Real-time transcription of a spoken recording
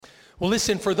Well,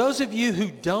 listen, for those of you who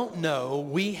don't know,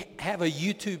 we have a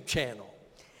YouTube channel.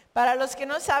 Para los que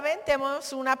no saben,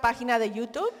 tenemos una página de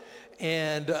YouTube.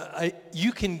 And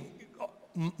you can,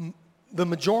 the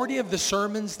majority of the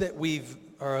sermons that we've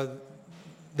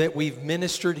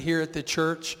ministered here at the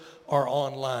church are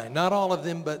online. Not all of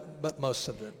them, but most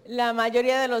of them. La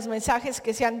mayoría de los mensajes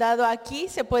que se han dado aquí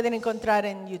se pueden encontrar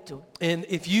en YouTube. And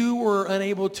if you were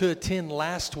unable to attend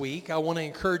last week, I want to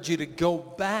encourage you to go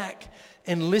back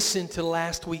and listen to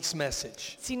last week's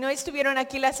message. Si no estuvieron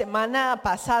aquí la semana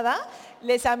pasada,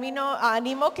 les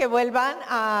animo que vuelvan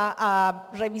a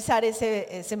revisar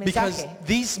ese Because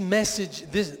mensaje.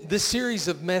 this series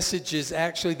of messages,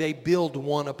 actually, they build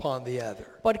one upon the other.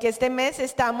 Porque este mes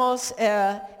estamos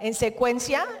en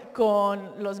secuencia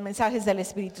con los mensajes del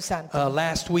Espíritu Santo.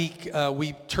 Last week,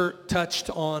 we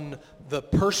touched on the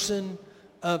person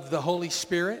of the Holy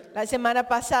Spirit. La semana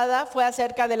pasada fue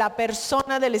acerca de la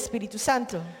persona del Espíritu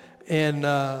Santo. And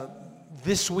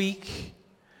this week,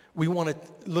 we want to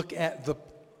look at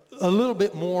a little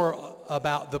bit more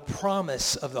about the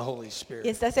promise of the Holy Spirit.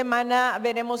 Y esta semana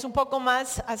veremos un poco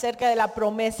más acerca de la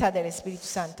promesa del Espíritu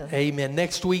Santo. Amen.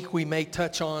 Next week, we may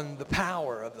touch on the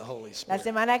power of the Holy La Spirit.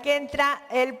 semana que entra,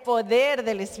 el poder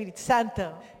del Espíritu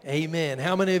Santo. Amen.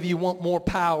 How many of you want more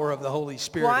power of the Holy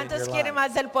Spirit in ¿Cuántos your quieren life?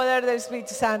 más del poder del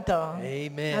Espíritu Santo?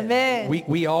 Amen. Amén.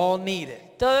 We all need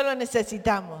it. Todo lo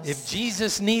necesitamos. If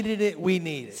Jesus needed it, we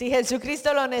need it. Si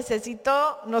Jesucristo lo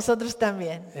necesitó, nosotros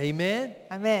también. Amen.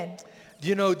 Amén. Do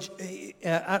you know,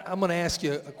 I'm going to ask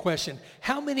you a question.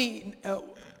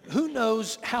 Who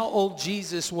knows how old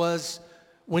Jesus was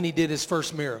when he did his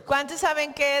first miracle? ¿Cuántos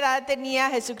saben qué edad tenía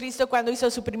Jesucristo cuando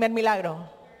hizo su primer milagro?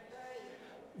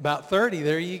 About 30.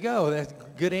 There you go. That's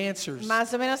good answers.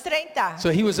 Más o menos 30. So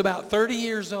he was about 30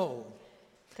 years old.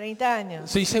 30 años.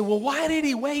 So you say, well, why did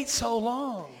he wait so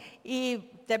long? Y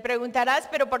te preguntarás,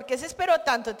 ¿pero por qué se esperó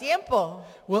tanto tiempo?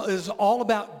 Well, it's all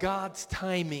about God's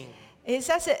timing. Es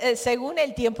según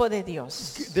el tiempo de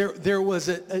Dios. There was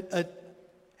a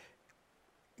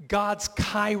God's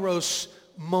kairos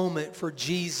moment for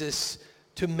Jesus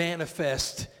to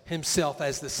manifest himself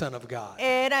as the Son of God.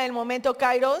 Era el momento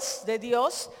kairos de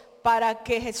Dios para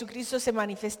que Jesucristo se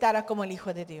manifestara como el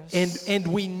Hijo de Dios. And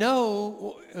we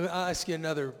know, I'll ask you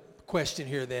another question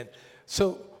here then.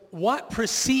 So what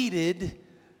preceded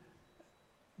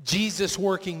Jesus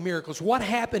working miracles? What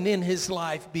happened in his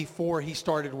life before he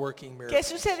started working ¿Qué miracles?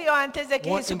 sucedió antes de que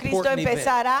What Jesucristo important event?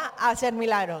 empezara a hacer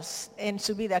milagros en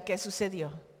su vida? ¿Qué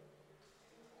sucedió?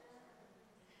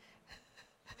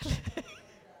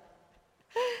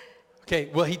 Okay,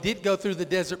 well, he did go through the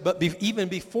desert, but even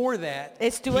before that,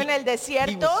 Estuvo en el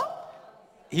desierto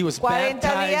he was 40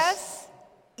 baptized. días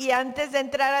y antes de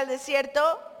entrar al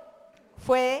desierto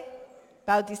fue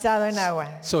bautizado en agua.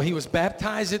 So he was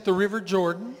baptized at the River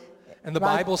Jordan, and the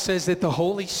Bible says that the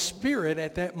Holy Spirit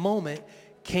at that moment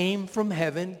came from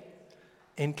heaven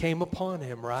and came upon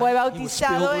him, right? Fue He was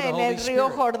filled bautizado with the en Holy el río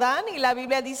Spirit. Jordán y la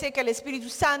Biblia dice que el Espíritu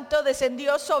Santo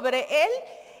descendió sobre él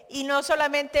y no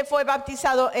solamente fue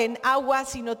bautizado en agua,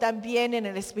 sino también en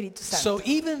el Espíritu Santo. So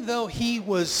even though he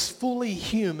was fully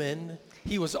human,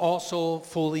 he was also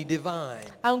fully divine.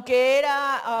 Aunque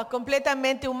era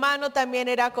completamente humano, también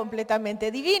era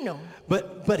completamente divino.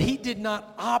 But he did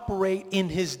not operate in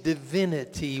his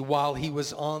divinity while he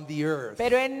was on the earth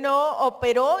Pero él no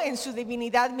operó en su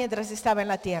divinidad mientras estaba en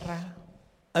la tierra,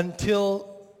 until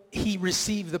he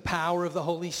received the power of the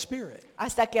Holy Spirit.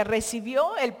 hasta que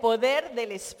recibió el poder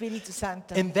del Espíritu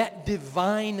Santo. And that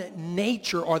divine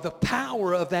nature, or the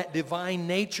power of that divine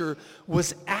nature,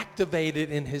 was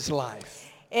activated in his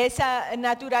life. Esa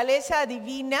naturaleza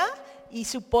divina y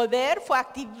su poder fue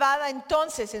activada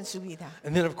entonces en su vida.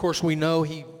 And then, of course, we know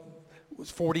he was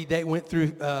 40 days, went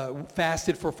through,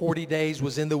 fasted for 40 days,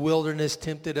 was in the wilderness,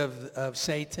 tempted of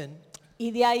Satan. Y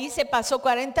de ahí se pasó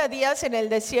 40 días en el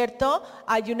desierto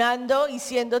ayunando y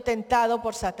siendo tentado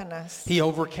por Satanás. He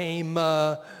overcame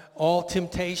all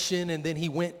temptation, and then he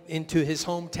went into his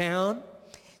hometown.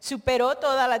 Superó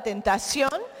toda la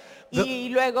tentación y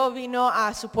luego vino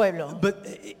a su pueblo.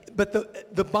 But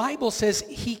the Bible says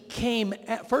he came,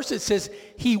 at first it says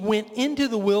he went into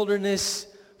the wilderness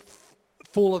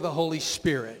full of the Holy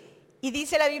Spirit. Y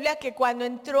dice la Biblia que cuando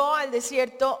entró al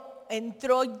desierto,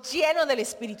 entró lleno del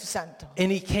Espíritu Santo.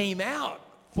 And he came out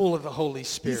full of the Holy Y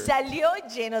Spirit. salió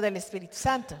lleno del Espíritu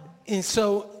Santo. And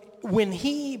so when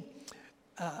he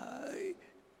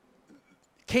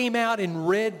came out and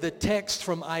read the text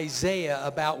from Isaiah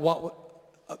about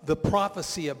the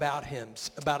prophecy about him,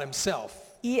 about himself,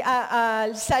 Y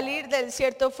al salir del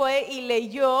desierto fue y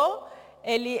leyó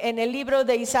En el libro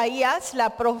de Isaías,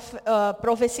 la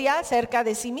profecía acerca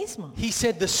de sí mismo. He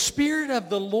said, "The Spirit of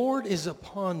the Lord is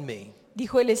upon me.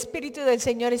 Dijo, el Espíritu del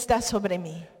Señor está sobre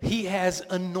mí. He has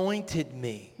anointed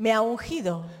me Me ha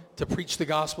ungido to preach the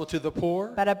gospel to the poor,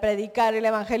 para predicar el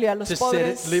Evangelio a los to set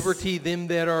pobres, at liberty them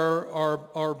that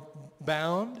are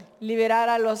bound, liberar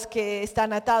a los que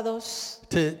están atados,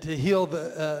 to heal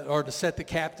or to set the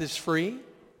captives free,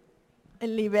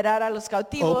 liberar a los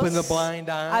cautivos, open the blind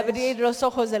eyes." abrir los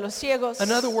ojos de los ciegos.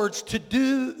 In other words, to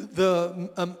do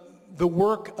the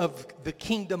work of the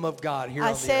kingdom of God here on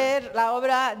the earth. Hacer la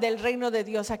obra del reino de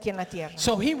Dios aquí en la tierra.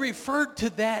 So he referred to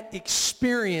that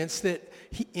experience that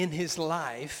in his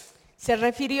life, Se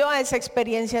refirió a esa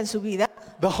experiencia en su vida,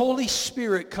 the Holy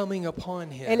Spirit coming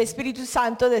upon him. el Espíritu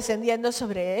Santo descendiendo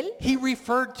sobre él, He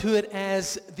referred to it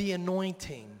as the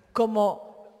anointing.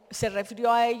 se refirió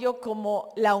a ello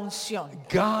como la unción.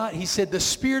 God, he said, "The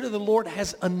Spirit of the Lord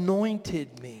has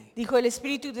anointed me Dijo, el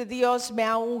Espíritu de Dios me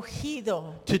ha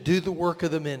ungido to do the work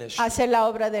of the a ministry." hacer la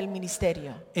obra del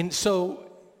ministerio. And so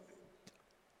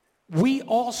we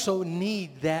also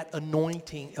need that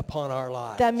anointing upon our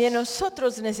lives. También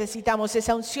nosotros necesitamos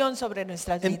esa unción sobre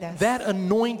nuestras And vidas. that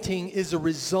anointing is a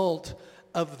result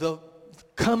of the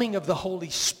coming of the Holy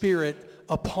Spirit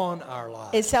upon our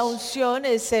lives. Esa unción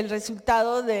es el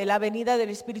resultado de la venida del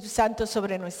Espíritu Santo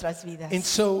sobre nuestras vidas. And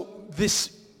so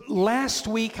this last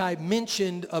week I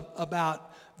mentioned about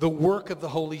the work of the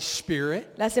Holy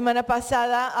Spirit. La semana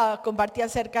pasada compartí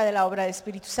acerca de la obra del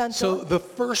Espíritu Santo. So the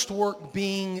first work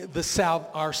being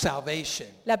our salvation.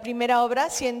 La primera obra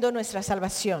siendo nuestra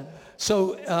salvación.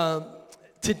 So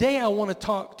today I want to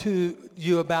talk to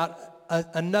you about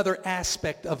another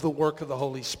aspect of the work of the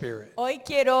Holy Spirit. Hoy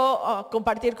quiero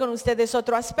compartir con ustedes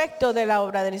otro aspecto de la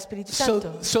obra del Espíritu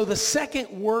Santo. So the second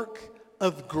work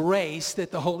of grace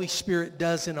that the Holy Spirit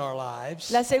does in our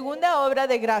lives La segunda obra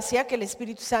de gracia que el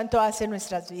Espíritu Santo hace en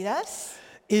nuestras vidas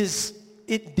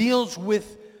it deals with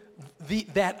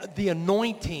the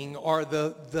anointing or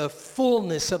the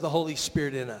fullness of the Holy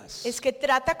Spirit in us. es que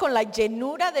trata con la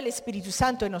llenura del Espíritu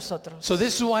Santo en nosotros. So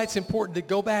this is why it's important to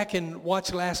go back and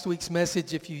watch last week's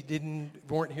message if you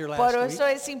weren't here Por last week. eso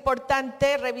es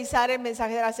importante revisar el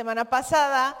mensaje de la semana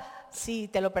pasada si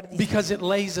te lo perdiste, Because it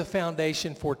lays a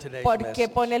foundation for today's porque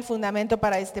message. pone el fundamento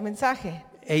para este mensaje.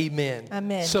 Amen.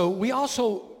 Amen. So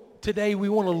today we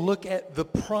want to look at the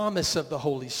promise of the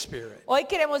Holy Spirit Hoy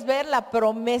queremos ver la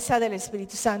promesa del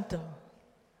Espíritu Santo.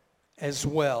 as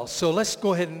well. So let's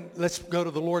go ahead and let's go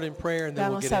to the Lord in prayer and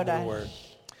then we'll Vamos get a into the orar. word.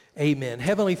 Amen.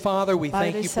 Heavenly Father, we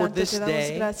thank Padre you for Santo, this te damos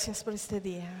day. gracias por este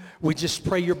día. We just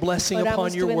pray your blessing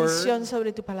upon Oramos your tu word. bendición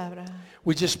sobre tu palabra.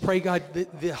 We just pray, God,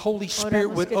 that the Holy Spirit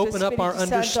Oramos would que tu open up our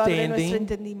Espíritu Santo abre nuestro understanding.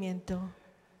 entendimiento.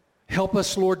 Help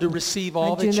us, Lord, to receive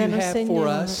all that you Ayúdanos, have for Señor,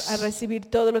 a us. recibir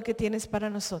todo lo que tienes para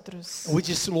nosotros. We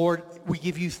just, Lord, we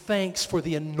give you thanks for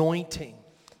the anointing.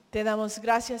 Te damos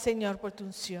gracias, Señor, por tu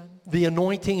unción. The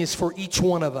anointing is for each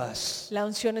one of us. La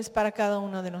unción es para cada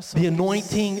uno de The nosotros.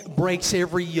 anointing breaks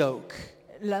every yoke.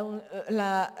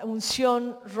 La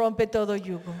unción rompe todo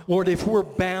yugo. Lord, if we're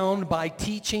bound by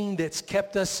teaching that's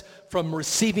kept us from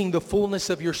receiving the fullness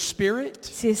of your Spirit,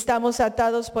 Si estamos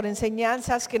atados por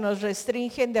enseñanzas que nos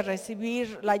restringen de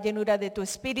recibir la llenura de tu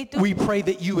Espíritu, we pray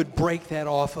that you would break that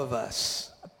off of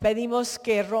us. pedimos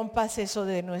que rompas eso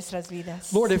de nuestras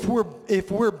vidas. Lord, if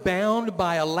we're bound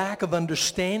by a lack of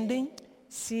understanding,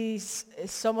 Si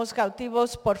somos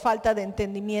cautivos por falta de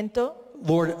entendimiento,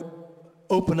 Lord,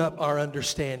 open up our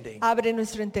understanding. abre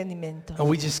nuestro entendimiento. And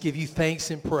we just give you thanks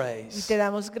and Y praise. te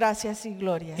damos gracias y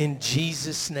gloria. In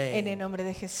Jesus' En el name, nombre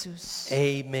de Jesús.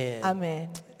 amen. Amén.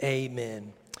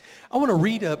 Amen. I want to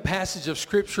read a passage of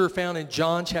scripture found in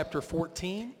John chapter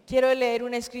 14, Quiero leer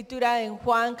una escritura en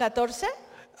Juan 14,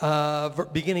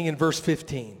 beginning in verse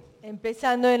 15.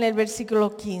 empezando en el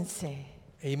versículo 15.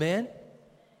 Amen.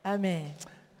 Amén.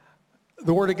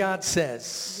 The Word of God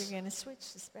says, You're gonna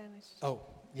switch to Spanish. oh,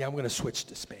 yeah, I'm going to switch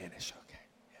to Spanish. Okay.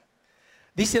 Yeah.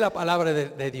 Dice la palabra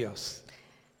de Dios.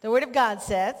 The Word of God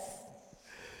says,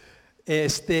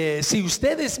 Si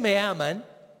ustedes me aman,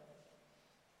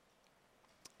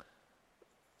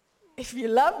 if you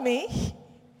love me,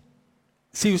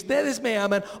 si ustedes me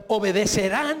aman,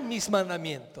 obedecerán mis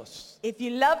mandamientos. if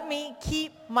you love me,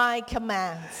 keep my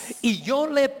commands. Y yo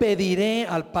le pediré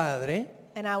al Padre,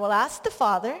 And I will ask the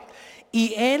Father,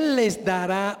 y Él les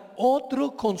dará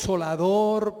otro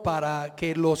consolador para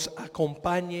que los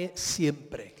acompañe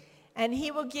siempre. and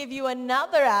he will give you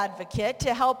another advocate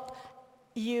to help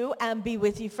you and be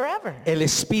with you forever. El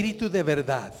Espíritu de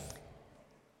verdad,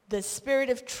 The Spirit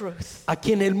of truth. a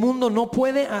quien el mundo no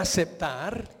puede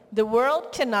aceptar, The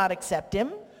world cannot accept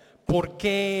him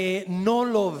porque no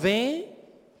lo ve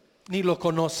ni lo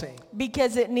conoce.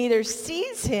 because it neither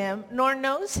sees him nor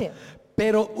knows him.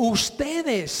 Pero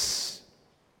ustedes,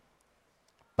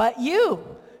 But you,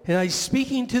 and I'm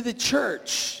speaking to the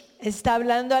church, está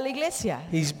hablando a la iglesia,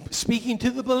 he's speaking to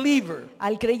the believer.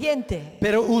 al creyente.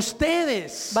 Pero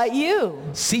ustedes But you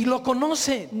sí lo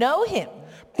conocen, know him,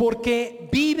 porque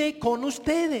vive con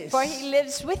ustedes for he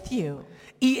lives with you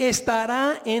y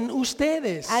estará en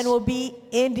ustedes. and will be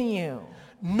in you.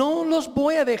 No los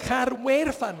voy a dejar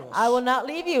huérfanos. I will not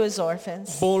leave you as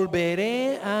orphans.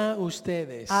 Volveré a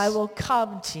ustedes. I will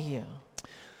come to you.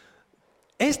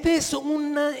 Esta es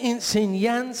una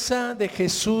enseñanza de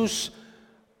Jesús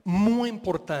muy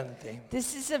importante,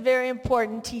 This is a very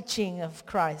important teaching of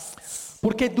Christ's.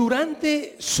 porque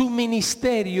durante su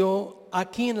ministerio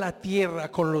aquí en la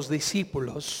tierra con los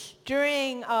discípulos,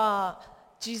 During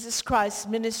Jesus Christ's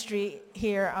ministry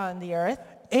here on the earth,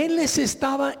 Él les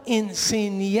estaba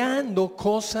enseñando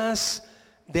cosas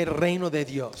del reino de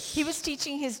Dios. he was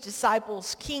teaching his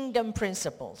disciples kingdom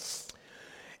principles.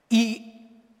 Y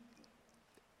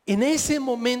en ese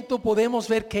momento podemos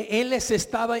ver que Él les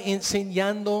estaba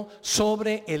enseñando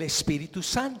sobre el Espíritu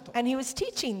Santo. And he was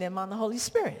teaching them on the Holy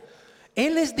Spirit.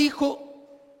 Él les dijo,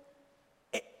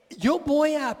 yo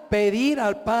voy a pedir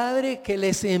al Padre que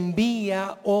les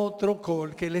envía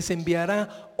que les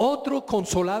enviará otro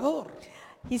consolador.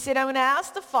 He said, I'm going to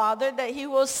ask the Father that he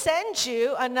will send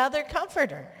you another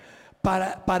comforter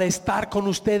Para estar con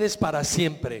ustedes para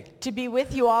siempre. to be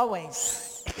with you always.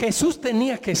 Jesús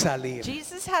tenía que salir,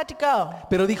 Jesus had to go,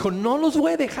 pero dijo, no los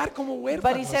voy a dejar como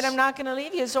but he said, I'm huérfanos. not going to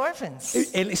leave you as orphans.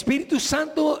 El Espíritu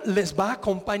Santo les va a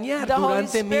acompañar The Holy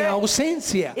durante mi Spirit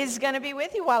ausencia. is going to be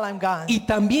with you while I'm gone. Y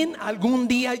también algún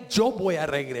día yo voy a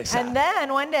And regresar.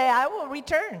 then one day I will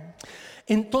return.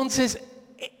 Entonces,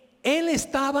 Él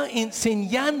estaba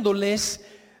enseñándoles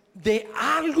de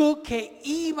algo que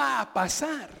iba a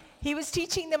pasar. He was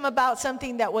teaching them about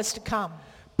something that was to come.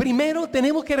 Primero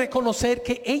tenemos que reconocer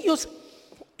que ellos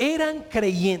eran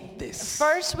creyentes.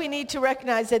 First, we need to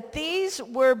recognize that these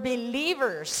were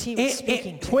believers he was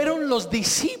speaking to. Fueron los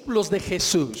discípulos de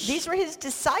Jesús. These were his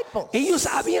disciples. Ellos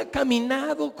habían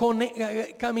caminado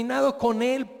con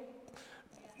Él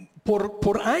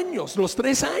por años, los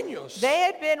 3 años. They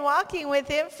had been walking with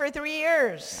him for 3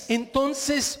 years.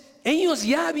 Entonces, ellos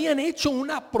ya habían hecho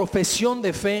una profesión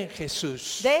de fe en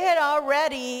Jesús. They had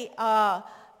already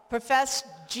professed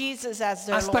Jesus as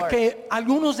their Hasta Lord. que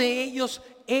algunos de ellos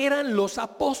eran los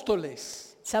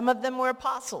apóstoles. Some of them were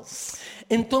apostles.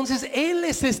 Entonces, Él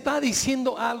les está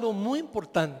diciendo algo muy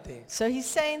importante. So he's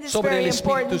saying this Sobre very el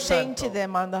Espíritu important thing to Santo.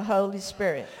 them on the Holy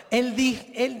Spirit. Él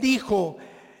dijo,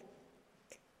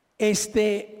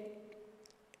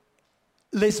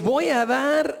 les voy a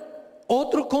dar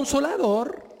otro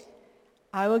consolador,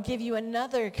 I will give you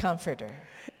another comforter,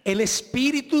 el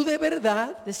Espíritu de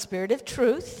verdad, the Spirit of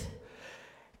truth,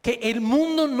 que el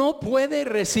mundo no puede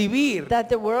recibir that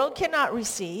the world cannot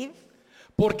receive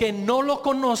porque no lo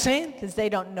conocen because they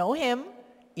don't know him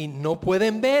y no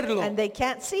pueden verlo. and they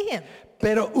can't see him.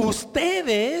 Pero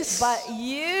ustedes But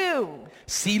you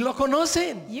sí lo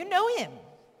conocen. know him.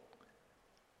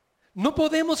 No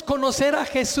podemos conocer a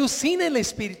Jesús sin el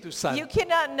Espíritu You Santo.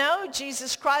 cannot know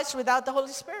Jesus Christ without the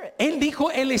Holy Spirit. Él dijo,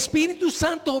 el Espíritu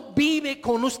Santo vive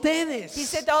con He ustedes.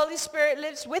 said the Holy Spirit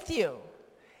lives with you.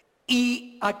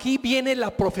 Y aquí viene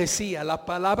la profecía, la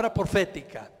palabra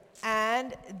profética.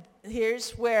 And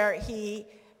here's where he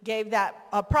gave that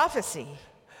prophecy.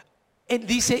 Él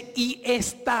dice, y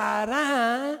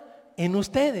estará en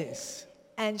ustedes.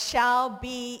 And shall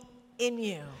be in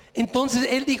you. Entonces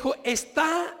Él dijo,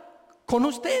 está con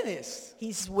ustedes.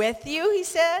 He's with you, he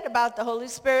said, about the Holy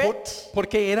Spirit,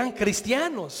 Porque eran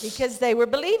cristianos, because they were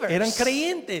believers. eran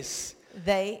creyentes.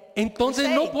 They Entonces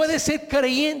were no saved. puedes ser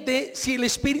creyente si el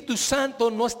Espíritu Santo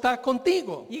no está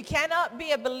contigo. You cannot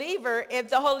be a believer if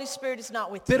the Holy Spirit is not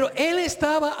with you. Pero Él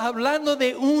estaba hablando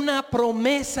de una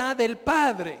promesa del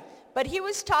Padre, But he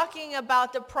was talking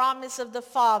about the promise of the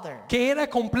Father. que era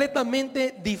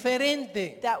completamente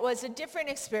diferente. That was a different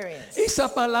experience. Esa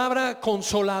palabra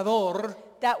consolador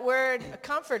That word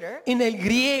comforter en el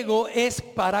griego es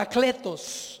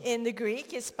parakletos, in the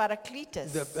Greek is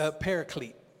parakletos.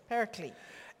 paraclete. Paraclete.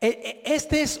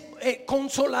 Este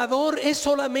consolador es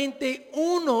solamente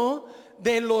uno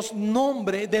de los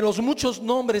nombres, de los muchos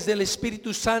nombres del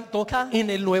Espíritu Santo en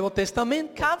el Nuevo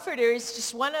Testamento. Comforter is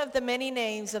just one of the many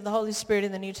names of the Holy Spirit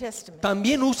in the New Testament.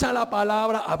 También usa la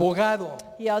palabra abogado,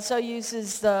 He also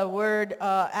uses the word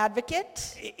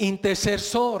advocate,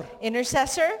 intercesor,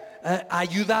 intercessor,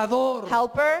 ayudador.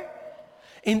 helper.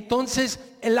 Entonces,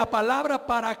 la palabra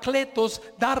paracletos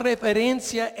da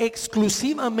referencia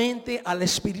exclusivamente al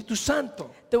Espíritu Santo.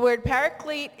 The word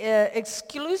paraclete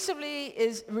exclusively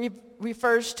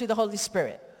refers to the Holy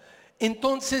Spirit.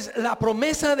 Entonces, la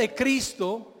promesa de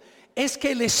Cristo es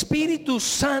que el Espíritu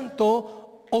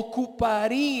Santo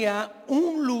ocuparía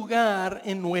un lugar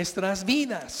en nuestras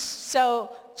vidas. So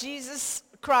Jesus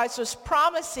Christ was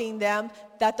promising them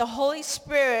that the Holy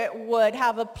Spirit would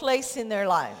have a place in their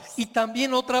lives. Y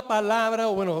también otra palabra,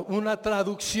 bueno, una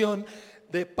traducción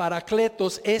de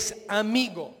paracletos es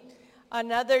amigo,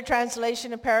 Another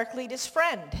translation of paraclete is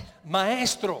friend,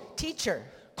 maestro, teacher,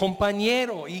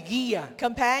 compañero y guía.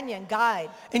 companion, guide.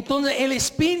 Entonces el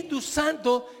Espíritu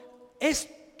Santo es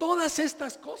todas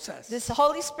estas cosas. This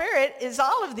Holy Spirit is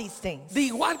all of these things. De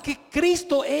igual que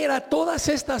Cristo era todas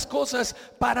estas cosas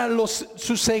para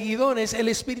sus seguidores, el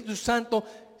Espíritu Santo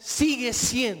sigue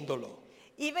siéndolo.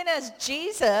 Even as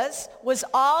Jesus was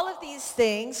all of these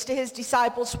things to his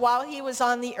disciples while he was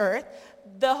on the earth,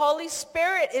 the Holy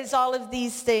Spirit is all of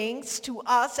these things to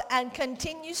us and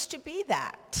continues to be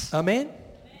that. Amén.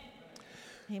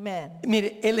 Amen.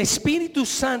 Mire, el Espíritu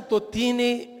Santo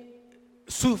tiene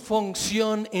su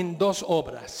función en dos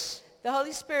obras. The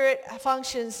Holy Spirit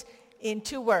functions in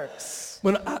two works.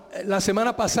 Bueno, la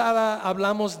semana pasada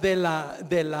hablamos de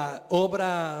la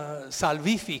obra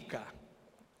salvífica.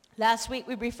 Last week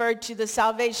we referred to the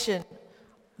salvation,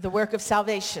 the work of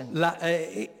salvation.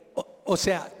 O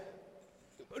sea,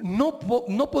 no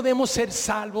podemos ser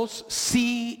salvos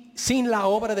sin la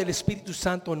obra del Espíritu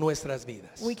Santo en nuestras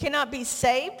vidas. We cannot be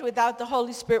saved without the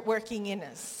Holy Spirit working in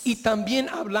us. Y también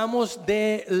hablamos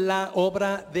de la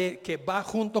obra que va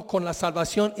junto con la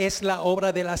salvación, es la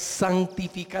obra de la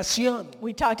santificación.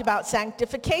 We talked about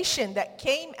sanctification that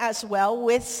came as well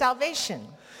with salvation.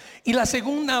 Y la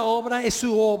segunda obra es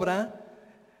su obra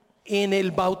en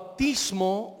el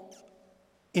bautismo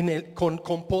con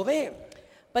poder.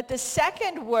 But the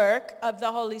second work of the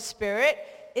Holy Spirit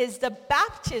is the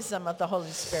baptism of the Holy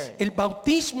Spirit. El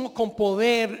bautismo con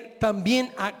poder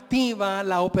también activa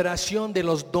la operación de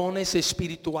los dones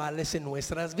espirituales en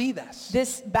nuestras vidas.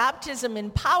 This baptism in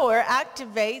power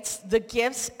activates the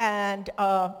gifts and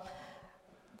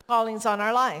callings on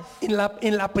our life. En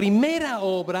la primera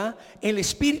obra, el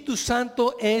Espíritu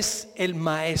Santo es el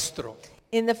maestro.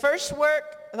 In the first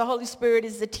work, the Holy Spirit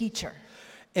is the teacher.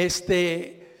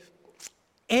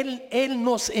 Él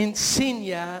nos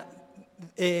enseña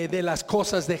de las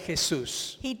cosas de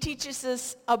Jesús. He teaches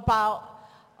us about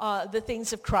the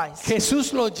things of Christ.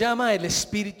 Jesús lo llama el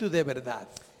Espíritu de verdad.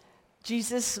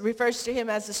 Jesus refers to him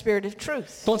as the Spirit of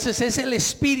truth. Entonces es el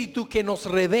Espíritu que nos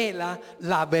revela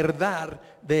la verdad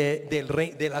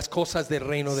de las cosas del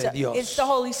reino de So Dios. it's the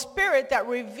Holy Spirit that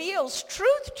reveals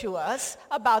truth to us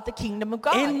about the kingdom of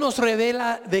Él God. nos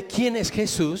revela de quién es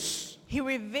Jesús He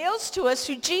reveals to us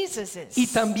who Jesus y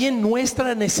is también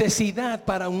nuestra necesidad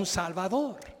para un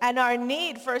Salvador. and our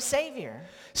need for a Savior.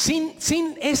 Sin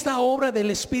esta obra del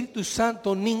Espíritu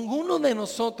Santo, ninguno de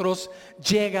nosotros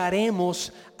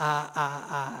llegaremos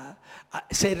a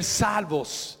ser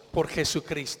salvos por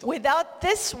Jesucristo. Without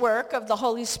this work of the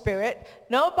Holy Spirit,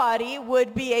 nobody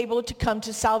would be able to come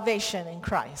to salvation in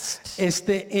Christ.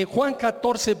 En Juan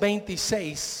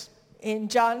 14:26, In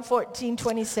John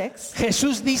 14:26,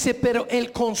 Jesús dice, pero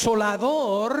el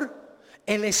Consolador,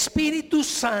 el Espíritu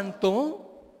Santo,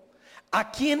 a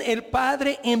quien el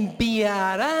Padre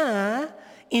enviará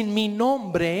en mi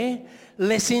nombre,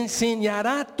 les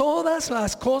enseñará todas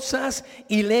las cosas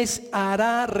y les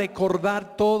hará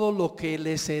recordar todo lo que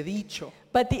les he dicho.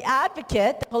 but the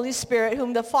Advocate, the Holy Spirit,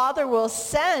 whom the Father will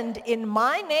send in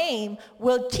my name,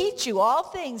 will teach you all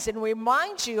things and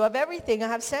remind you of everything I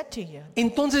have said to you.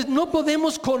 Entonces no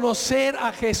podemos conocer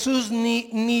a Jesús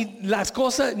ni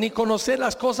conocer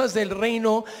las cosas del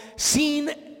reino sin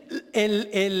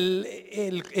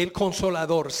el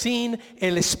Consolador, sin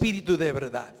el Espíritu de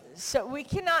verdad. So we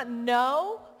cannot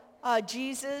know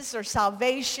Jesus or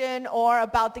salvation or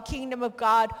about the kingdom of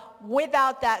God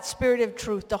without that Spirit of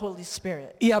truth, the Holy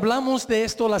Spirit. Y hablamos de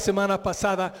esto la semana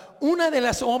pasada. Una de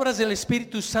las obras del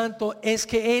Espíritu Santo es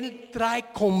que Él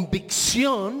trae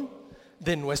convicción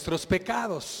de nuestros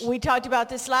pecados. We talked about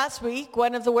this last week.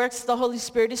 One of the works of the Holy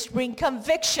Spirit is to bring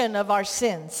conviction of our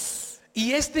sins.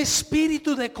 Y este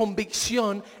espíritu de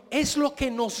convicción es lo que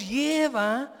nos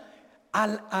lleva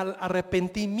al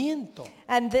arrepentimiento.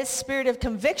 And this spirit of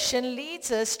conviction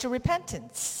leads us to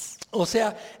repentance. O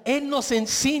sea, Él nos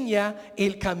enseña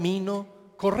el camino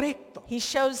correcto. He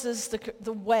shows us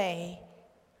the way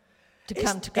to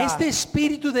come to God. Este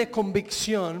espíritu de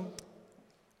convicción,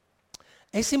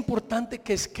 es importante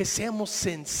que seamos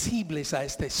sensibles a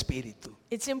este espíritu.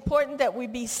 It's important that we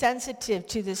be sensitive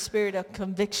to the spirit of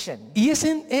conviction. Y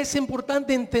es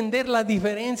importante entender la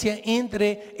diferencia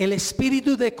entre el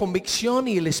espíritu de convicción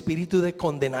y el espíritu de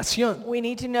condenación. We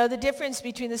need to know the difference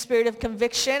between the spirit of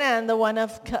conviction and the one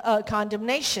of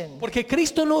condemnation. Porque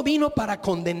Cristo no vino para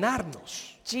condenarnos.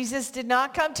 Jesus did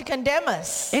not come to condemn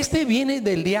us. Este viene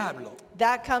del diablo.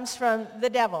 That comes from the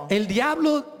devil. El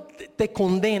diablo te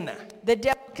condena. The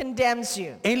devil condemns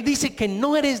you. Él dice que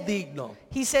no eres digno,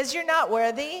 He says you're not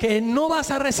worthy. que no vas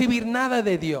a recibir nada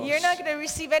de Dios, You're not going to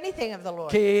receive anything of the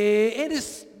Lord. que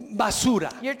eres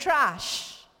basura. You're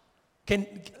trash.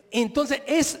 Entonces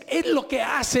es lo que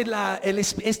hace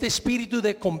este espíritu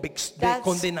de That's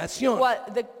condenación.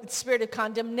 what the spirit of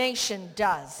condemnation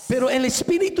does. Pero el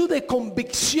espíritu de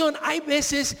convicción, hay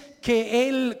veces que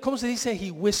él, ¿cómo se dice?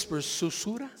 He whispers,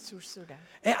 susurra. Sursura.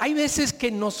 Hay veces que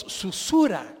nos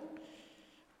susurra.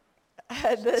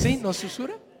 ¿Sí? ¿Nos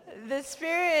susurra? The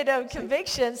spirit of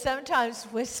conviction sometimes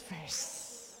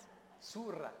whispers.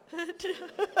 Susurra.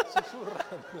 Susurra.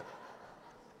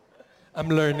 I'm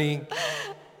learning.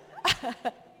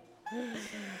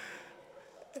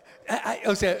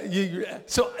 O sea,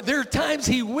 so there are times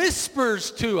he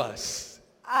whispers to us.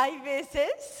 Hay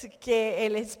veces que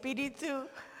el espíritu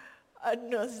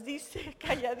nos dice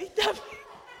calladitamente.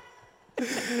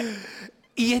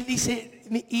 Y él dice,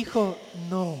 mi hijo,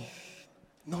 no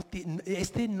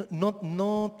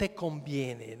te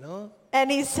conviene, ¿no? And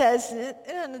he says,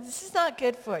 "No, this is not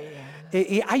good for you."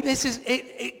 Y hay veces,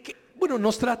 bueno,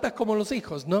 nos trata como los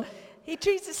hijos, ¿no? He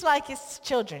treats us like his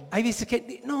children. Hay veces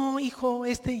que, no, hijo,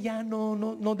 ya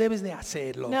no debes de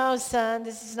hacerlo. No, son,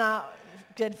 this is not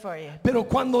good for you. Pero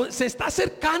cuando se está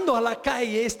acercando a la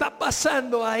calle, está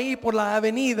pasando ahí por la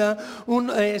avenida,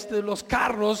 los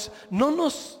carros, ¿no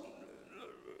nos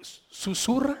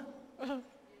susurra?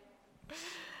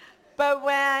 But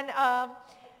when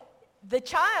the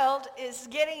child is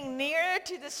getting near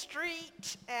to the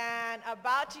street and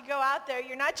about to go out there,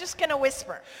 you're not just going to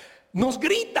whisper. Nos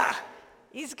grita.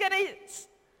 He's going to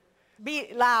be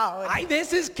loud. Hay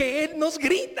veces que él nos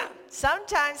grita.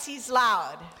 Sometimes he's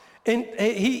loud. And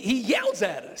he yells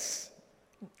at us.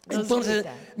 Nos Entonces,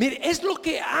 grita. mire, es lo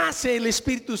que hace el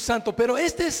Espíritu Santo, pero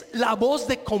esta es la voz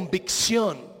de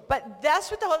convicción. But that's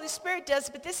what the Holy Spirit does.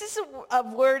 But this is a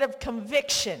word of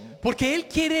conviction. Porque Él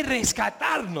quiere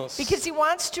rescatarnos. Because he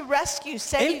wants to rescue,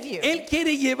 save you. Él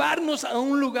quiere llevarnos a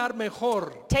un lugar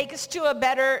mejor. Take us to a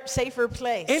better, safer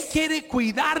place. Él quiere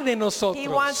cuidar de He nosotros.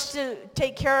 wants to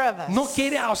take care of us. No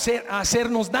quiere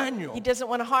hacernos daño. He doesn't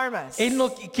want to harm us. Él no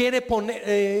quiere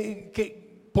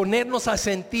ponernos a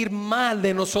sentir mal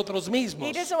de nosotros mismos.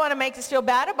 He doesn't want to make us feel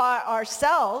bad about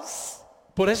ourselves.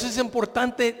 Por eso es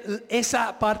importante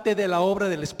esa parte de la obra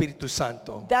del Espíritu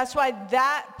Santo. That's why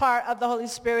that part of the Holy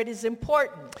Spirit is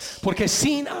important. Porque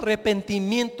sin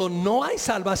arrepentimiento no hay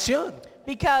salvación.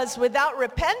 Because without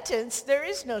repentance, there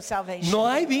is no salvation. No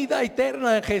hay vida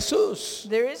eterna en Jesús.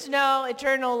 There is no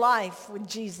eternal life with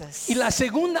Jesus. Y la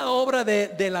segunda obra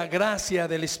de la gracia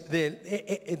del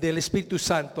Espíritu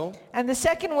Santo And the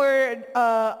second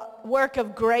work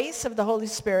of grace of the Holy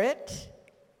Spirit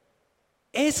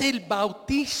es el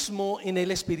bautismo en el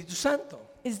Espíritu Santo.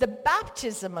 is the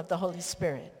baptism of the Holy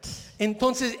Spirit.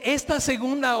 Entonces, esta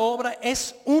segunda obra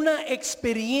es una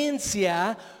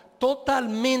experiencia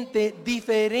totalmente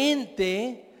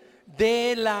diferente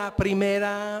de la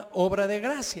primera obra de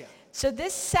gracia. So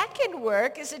this second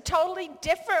work is a totally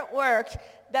different work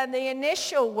than the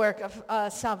initial work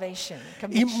of salvation.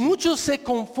 Y muchos se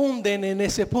confunden en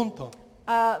ese punto.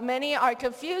 Many are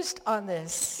confused on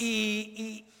this.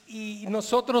 Y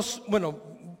nosotros, bueno,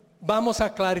 vamos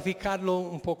a clarificarlo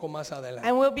un poco más adelante.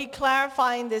 And we'll be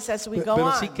clarifying this as we go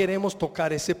Pero sí on. queremos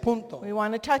tocar ese punto. We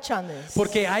want to touch on this.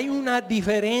 Porque hay una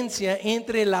diferencia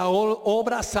entre la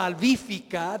obra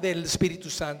salvífica del Espíritu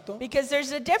Santo, Because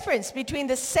there's a difference between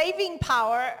the saving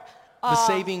power, the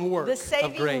saving work the of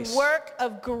saving grace, work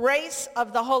of grace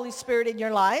of the Holy Spirit in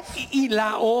your life, y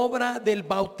la obra del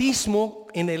bautismo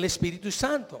en el Espíritu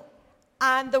Santo.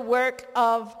 and the work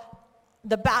of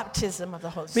the baptism of the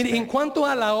Holy Mire, en Spirit. cuanto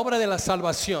a la obra de la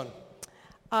salvación,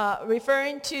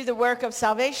 Referring to the work of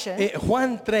salvation,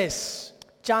 Juan 3,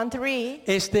 John 3,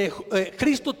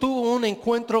 Cristo tuvo un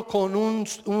encuentro con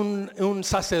un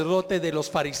sacerdote de los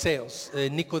fariseos,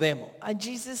 Nicodemo.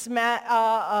 Jesus met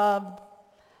a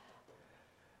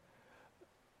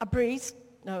priest.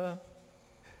 No,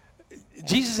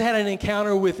 Jesus had an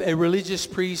encounter with a religious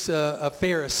priest, a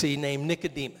Pharisee named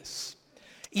Nicodemus.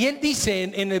 Y él dice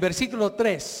en el versículo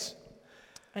 3,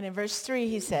 and in verse 3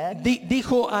 he said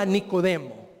dijo a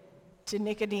Nicodemo, to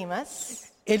Nicodemus,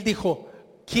 él dijo,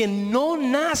 quien no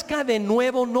nazca de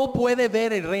nuevo no puede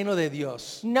ver el reino de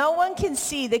Dios. No one can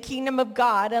see the kingdom of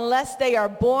God unless they are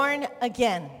born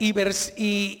again. Y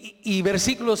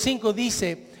versículo 5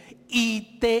 dice,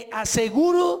 y te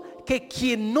aseguro que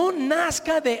quien no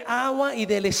nazca de agua y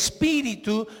del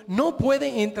Espíritu no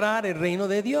puede entrar el reino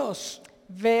de Dios.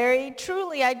 Very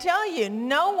truly, I tell you,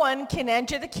 no one can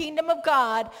enter the kingdom of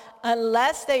God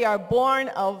unless they are born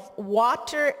of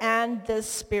water and the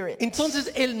Spirit. Entonces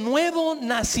el nuevo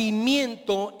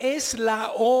nacimiento es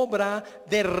la obra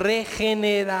de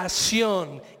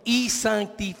regeneración y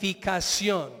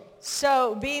santificación.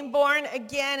 So being born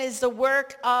again is the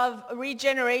work of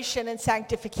regeneration and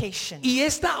sanctification. Y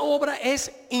esta obra es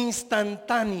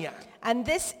instantánea. And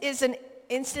this is an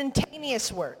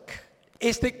instantaneous work.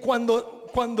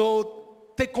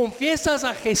 Cuando te confiesas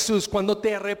a Jesús, cuando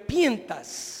te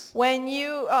arrepientas, When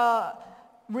you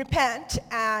repent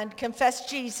and confess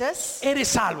Jesus eres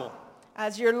salvo.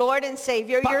 as your Lord and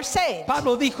Savior, you're saved.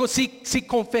 Pablo dijo, si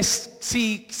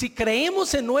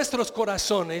creemos en nuestros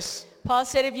corazones Paul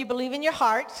said, if you believe in your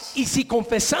heart y si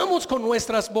confesamos con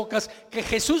nuestras bocas que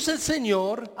Jesús es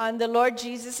Señor, on the Lord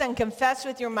Jesus and confess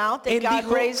with your mouth that Él God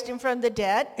dijo- raised him from the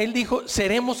dead, él dijo,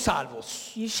 seremos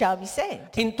salvos. you shall be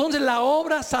saved. Entonces la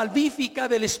obra salvífica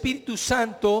del Espíritu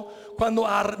Santo, cuando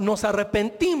nos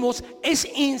arrepentimos,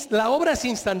 la obra es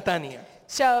instantánea.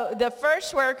 So the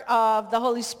first work of the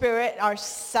Holy Spirit, our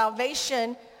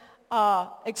salvation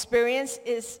experience,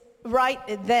 is right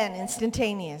then,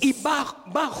 instantaneous. Y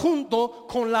va junto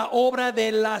con la obra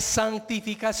de la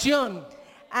santificación.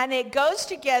 And it goes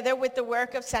together with the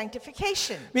work of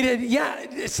sanctification. Mire, ya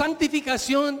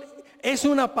santificación es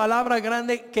una palabra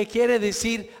grande que quiere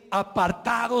decir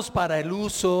apartados para el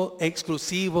uso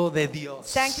exclusivo de Dios.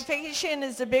 Sanctification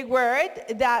is a big word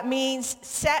that means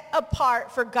set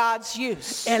apart for God's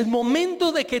use. El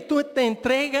momento de que tú te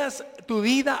entregas tu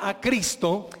vida a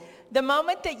Cristo, The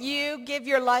moment that you give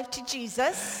your life to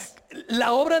Jesus,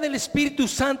 la obra del Espíritu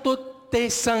Santo te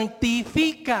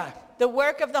santifica. the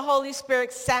work of the Holy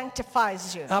Spirit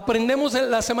sanctifies you. Aprendemos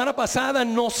la semana pasada,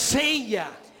 nos sella,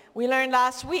 We learned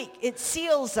last week, it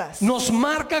seals us. nos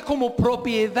marca como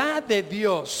propiedad de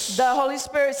Dios. The Holy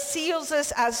Spirit seals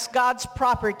us as God's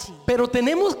property. Pero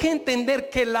tenemos que entender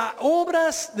que las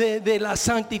obras de la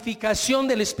santificación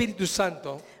del Espíritu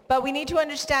Santo, But we need to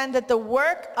understand that the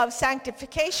work of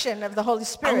sanctification of the Holy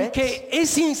Spirit, aunque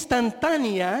es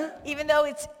instantánea, even though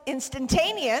it's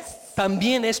instantaneous,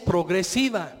 también es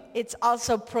progresiva. it's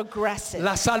also progressive.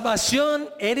 La salvación,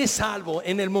 eres salvo.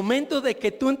 En el momento de que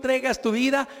tú entregas tu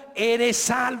vida, eres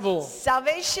salvo.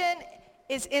 Salvation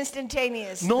is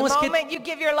instantaneous. No, es the que- moment you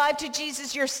give your life to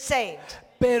Jesus, you're saved.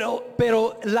 Pero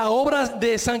la obra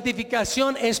de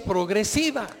santificación es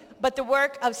progresiva But the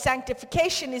work of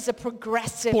sanctification is a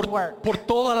progressive work. por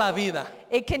toda la vida.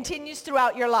 It continues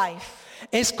throughout your life.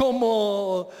 Es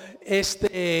como,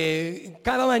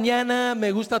 cada mañana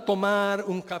me gusta tomar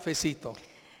un cafecito.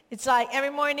 It's like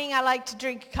every morning I like to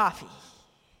drink coffee.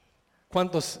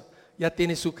 ¿Cuántos ya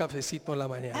tienen su cafecito en la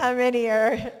mañana? How many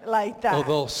are like O that?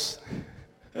 dos.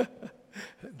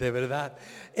 De verdad.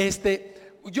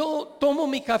 Yo tomo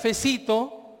mi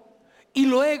cafecito y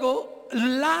luego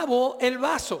lavo el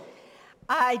vaso.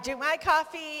 I drink my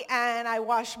coffee and I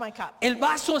wash my cup. El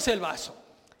vaso es el vaso.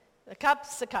 The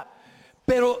cup's the cup.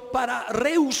 Pero para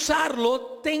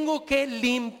reusarlo tengo que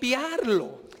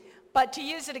limpiarlo. But to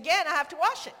use it again, I have to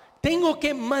wash it. Tengo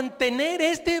que mantener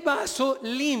este vaso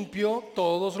limpio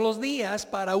todos los días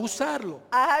para usarlo.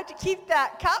 I have to keep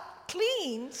that cup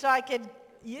clean so I can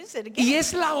use it again. Y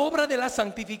es la obra de la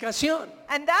santificación.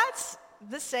 And that's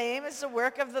the same as the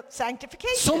work of the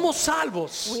sanctification. Somos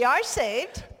salvos. We are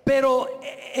saved, Pero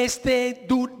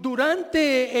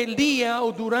durante el día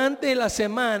o durante la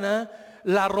semana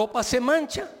la ropa se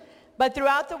mancha but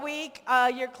throughout the week,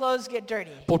 your clothes get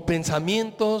dirty por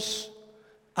pensamientos,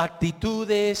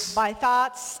 actitudes, by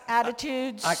thoughts,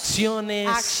 attitudes, acciones.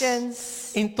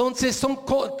 actions. Entonces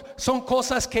son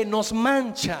cosas que nos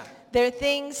mancha They're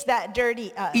things that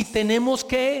dirty us, y tenemos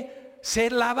que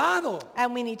ser lavado.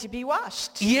 and we need to be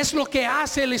washed. Y es lo que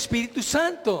hace el Espíritu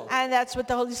Santo. And that's what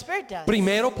the Holy Spirit does.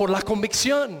 Primero por la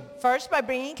convicción. First, by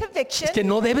bringing conviction. Que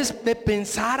no debes de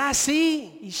pensar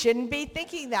así. You shouldn't be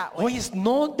thinking that way. Oye,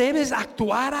 no debes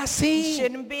actuar You así.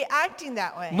 shouldn't be acting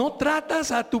that way. No tratas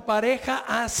a tu pareja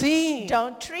así.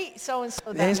 Don't treat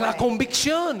so-and-so that Es la way.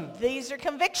 convicción. These are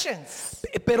convictions.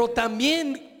 Pero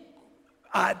también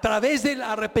a través del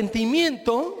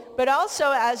arrepentimiento But also,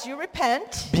 as you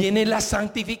repent, viene la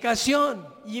santificación.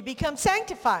 you become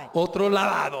sanctified. Otro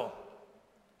lavado.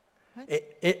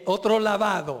 Otro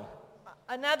lavado.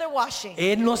 Another washing.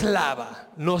 Él nos lava,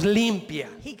 nos limpia.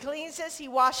 He cleans us, he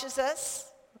washes us.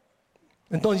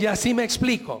 Entonces, ya así me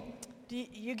explico.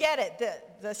 You get it.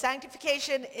 The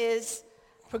sanctification is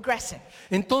progressive.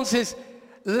 Entonces,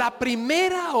 la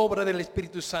primera obra del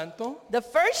Espíritu Santo The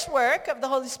first work of the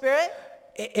Holy Spirit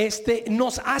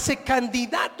nos hace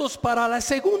candidatos para la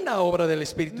segunda obra del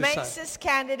Espíritu makes Santo. us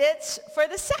candidates for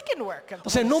the second work of the O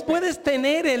sea, Holy no Spirit. puedes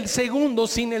tener el segundo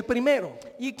sin el primero.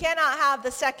 You cannot have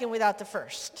the second without the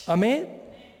first. Amén.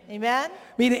 Amen?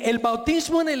 Mire, el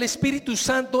bautismo en el Espíritu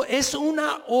Santo es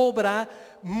una obra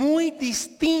muy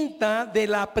distinta de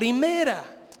la primera.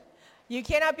 You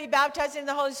cannot be baptized in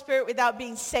the Holy Spirit without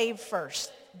being saved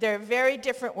first. They're very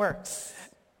different works,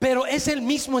 Pero es el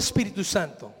mismo Espíritu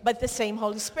Santo. but the same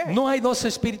Holy Spirit. No hay dos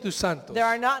Espíritus Santos. There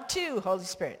are not two Holy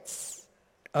Spirits.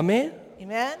 Amén.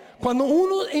 Amen?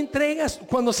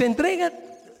 Cuando se entrega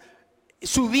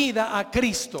su vida a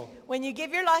Cristo, When you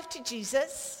give your life to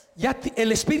Jesus, ya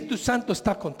el Espíritu Santo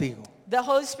está contigo. the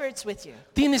Holy Spirit's with you.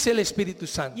 Tienes el Espíritu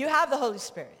Santo. You have the Holy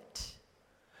Spirit.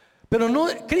 Pero no,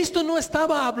 Cristo no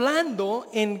estaba hablando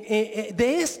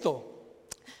de esto.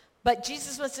 But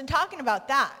Jesus wasn't talking about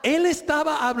that. Él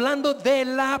estaba hablando de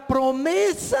la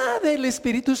promesa del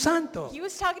Espíritu Santo, He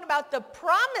was talking about the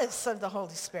promise of the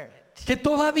Holy Spirit que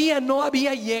todavía no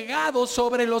había llegado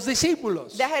sobre los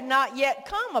discípulos. that had not yet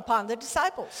come upon the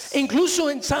disciples. Incluso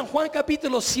en San Juan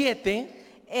capítulo 7,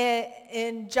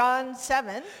 In John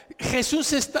 7,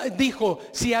 Jesús dijo,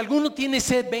 si alguno tiene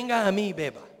sed, venga a mí y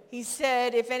beba. he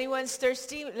said, if anyone's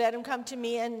thirsty, let him come to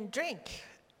me and drink.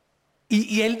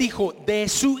 Y él dijo, de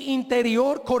su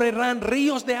interior correrán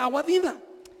ríos de agua viva.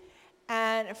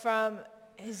 And from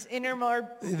his innermost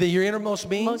De your innermost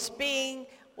being. being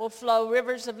will flow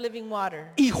rivers of living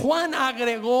water. Y Juan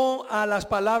agregó a las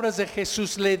palabras de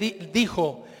Jesús,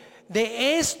 dijo,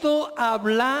 de esto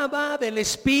hablaba del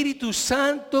Espíritu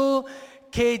Santo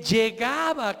que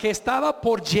llegaba, que estaba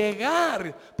por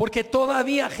llegar, porque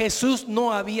todavía Jesús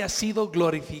no había sido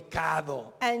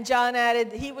glorificado. And John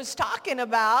added, he was talking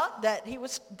about that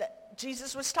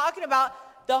Jesus was talking about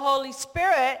the Holy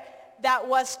Spirit that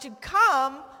was to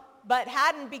come, but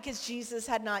hadn't because Jesus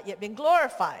had not yet been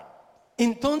glorified.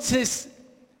 Entonces,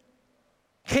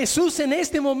 Jesús en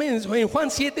este momento, en Juan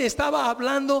 7, estaba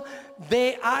hablando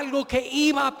de algo que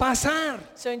iba a pasar,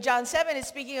 So in John 7, it's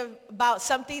speaking about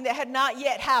something that had not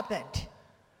yet happened,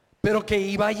 pero que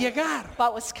iba a llegar.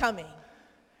 but was coming.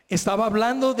 Estaba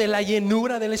hablando de la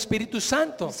llenura del Espíritu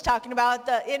Santo. It's talking about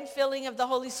the infilling of the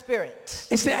Holy Spirit.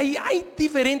 Hay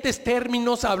diferentes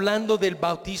términos hablando del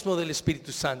bautismo del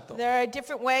Espíritu Santo. There are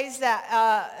different ways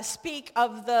that speak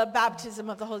of the baptism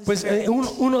of the Holy Pues Spirit.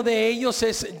 uno de ellos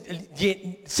es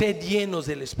ser llenos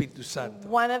del Espíritu Santo,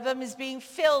 One of them is being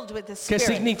filled with the que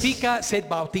Spirit, significa ser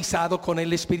bautizado con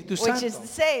el Espíritu which is Santo. the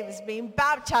same as being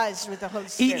baptized with the Holy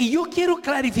Y Spirit. yo quiero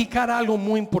clarificar algo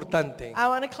muy importante, I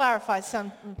want to clarify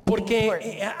something porque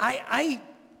important. hay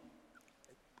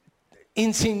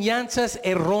enseñanzas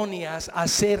erróneas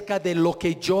acerca de lo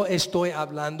que yo estoy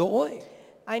hablando hoy.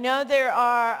 I know there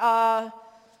are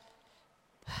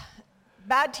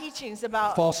bad teachings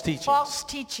about False teachings. false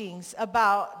teachings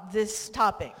about this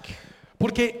topic.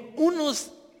 Porque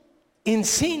unos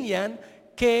enseñan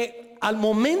que al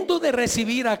momento de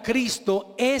recibir a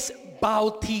Cristo es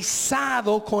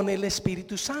bautizado con el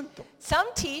Espíritu Santo. Some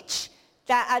teach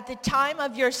that at the time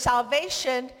of your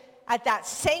salvation, at that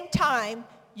same time,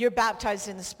 you're baptized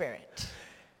in the Spirit.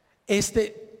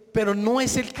 Pero no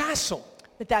es el caso.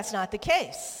 But that's not the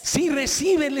case. Sí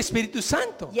recibe el Espíritu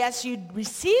Santo. Yes, you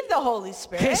receive the Holy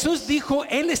Spirit. Jesús dijo,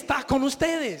 Él está con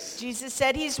ustedes. Jesus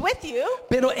said he's with you,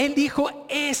 Pero Él dijo,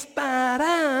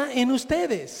 estará en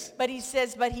ustedes. but he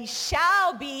says, but he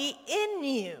shall be in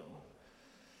you.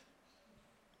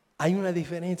 Hay una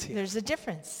diferencia. There's a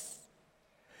difference.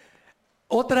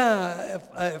 Otra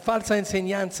falsa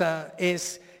enseñanza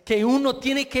es que uno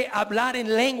tiene que hablar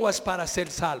en lenguas para ser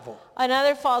salvo.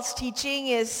 Another false teaching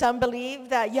is some believe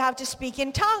that you have to speak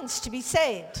in tongues to be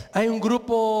saved. Hay un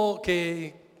grupo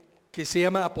que se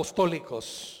llama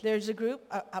apostólicos, There's a group,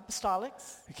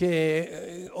 apostolics.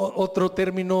 que otro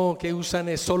término que usan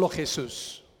es solo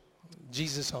Jesús,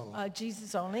 Jesus only.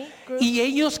 Jesus only group. Y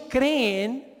ellos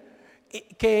creen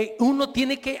que uno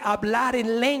tiene que hablar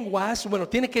en lenguas,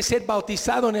 tiene que ser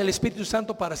bautizado en el Espíritu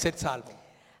Santo para ser salvo.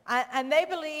 And they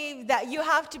believe that you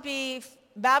have to be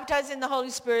baptized in the Holy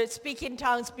Spirit, speak in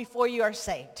tongues before you are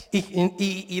saved.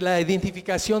 Y la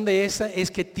identificación de esa es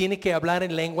que tiene que hablar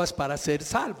en lenguas para ser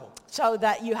salvo. So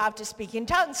that you have to speak in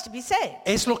tongues to be saved.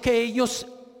 Es lo que ellos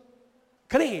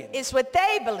creen. is what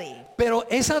they believe. Pero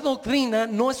esa doctrina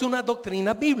no es una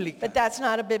doctrina bíblica. But that's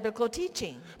not a biblical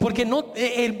teaching. Porque no,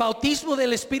 el bautismo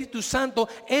del Espíritu Santo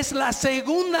es la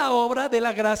segunda obra de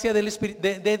la gracia del Espíritu,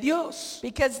 de Dios.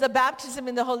 Because the baptism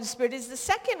in the Holy Spirit is the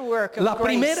second work of La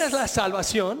primera grace. es la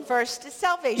salvación First is y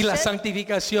salvation la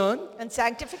santificación. and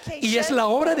sanctification. Y es la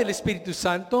obra del Espíritu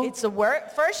Santo. It's the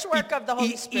first work of the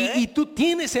Holy Spirit. Y tú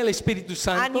tienes el Espíritu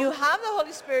And you Santo. have the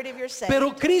Holy Spirit if you're saved.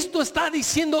 Pero Cristo está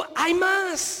diciendo, hay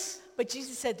más. But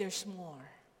Jesus said there's more.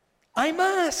 Hay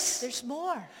más. There's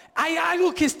more. Hay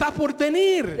algo que está por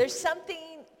venir. There's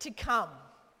something to come.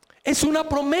 Es una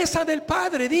promesa del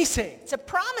Padre, dice. It's a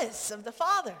promise of the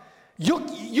Father. Yo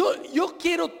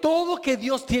quiero todo que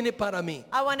Dios tiene para mí.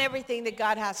 I want everything that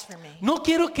God has for me. No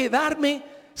quiero quedarme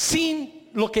sin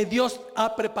lo que Dios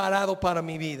ha preparado para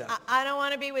mi vida. I don't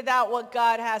want to be without what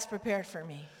God has prepared for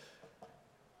me.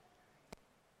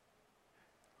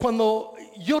 Cuando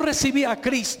yo recibí a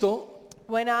Cristo,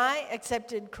 When I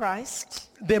accepted Christ,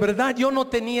 de verdad yo no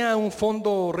tenía un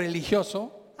fondo religioso.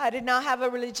 I did not have a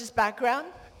religious background.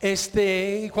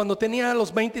 Cuando tenía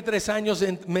los 23 años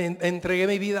me entregué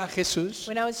mi vida a Jesús.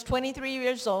 When I was 23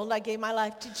 years old, I gave my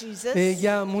life to Jesus.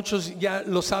 Ya muchos ya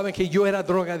lo saben que yo era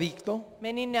drogadicto.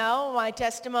 Many know my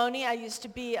testimony. I used to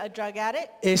be a drug addict.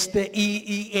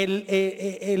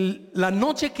 La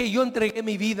noche que yo entregué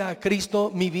mi vida a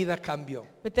Cristo, mi vida cambió.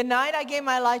 But the night I gave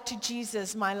my life to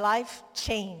Jesus, my life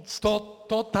changed.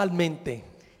 Totalmente,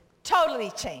 Totally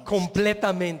changed.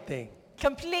 completamente.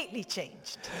 Completely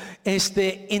changed.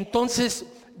 Entonces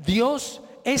Dios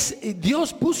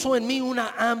puso en mí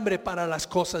una hambre para las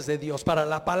cosas de Dios, para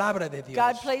la palabra de Dios.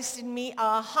 God placed in me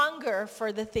a hunger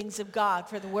for the things of God,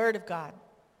 for the Word of God.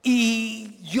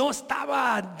 Y yo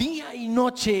estaba día y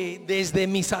noche desde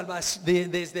mi salvación,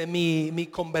 desde mi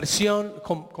conversión,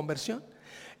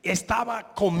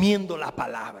 estaba comiendo la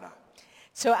palabra.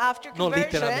 So after No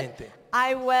conversion, literalmente.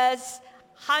 I was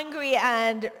hungry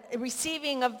and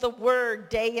receiving of the Word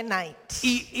day and night.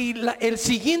 El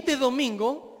siguiente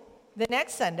domingo, The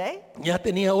next Sunday, ya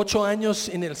tenía 8 años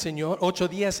en el Señor, 8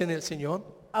 días en el Señor.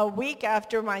 a week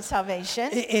after my salvation,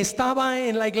 Estaba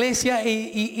en la iglesia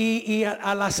y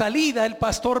a la salida el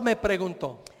pastor me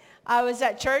preguntó. I was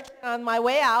at church. On my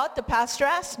way out, the pastor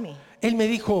asked me, Él me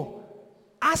dijo,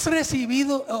 ¿has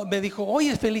recibido? Me dijo,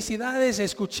 oye, felicidades,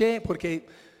 escuché, porque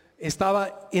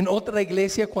estaba en otra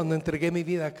iglesia cuando entregué mi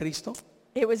vida a Cristo.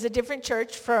 it was a different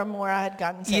church from where I had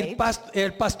gotten Y saved.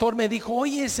 el pastor me dijo,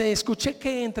 oye, escuché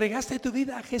que entregaste tu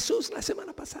vida a Jesús la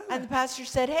semana pasada. And the pastor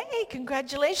said, hey,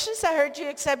 congratulations. I heard you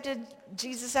accepted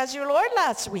Jesus as your Lord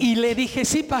last week. Y le dije,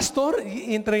 sí, pastor,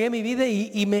 y entregué mi vida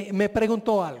y me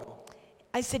preguntó algo.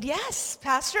 I said, yes,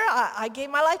 pastor, I gave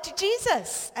my life to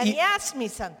Jesus. And Y- he asked me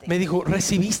something. Me dijo,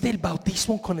 ¿recibiste el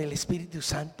bautismo con el Espíritu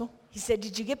Santo? He said,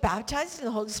 did you get baptized in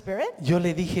the Holy Spirit? Yo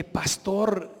le dije,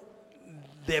 pastor,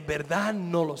 de verdad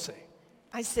no lo sé.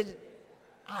 I said,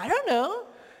 I don't know.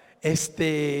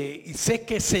 Sé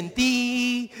que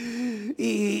sentí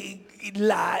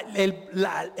la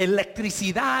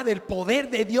electricidad, el poder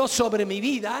de Dios sobre mi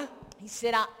vida. He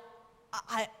said,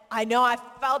 I know I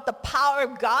felt the power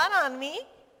of God on me.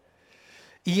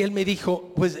 Y él me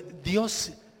dijo, pues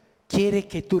Dios quiere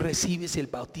que tú recibes el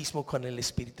bautismo con el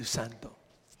Espíritu Santo.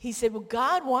 He said, well,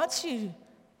 God wants you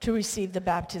to receive the Y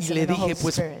baptism le of the Holy dije,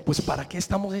 Spirit. pues ¿para qué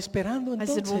estamos esperando I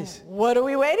said, well, entonces? what are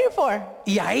we waiting for?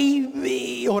 Y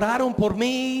ahí oraron por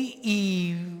mí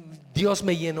y Dios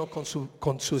me llenó con su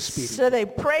Espíritu. So they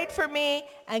prayed for me,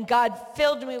 and God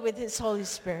filled me with His Holy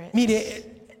Spirit.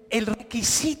 Mire, el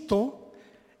requisito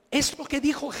es lo que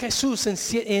dijo Jesús en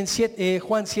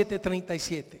Juan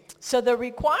 7:37. So the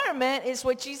requirement is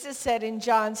what Jesus said in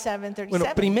John 7:37. Bueno,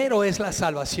 primero es la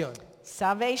salvación.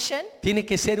 Salvation, Tiene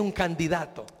que ser un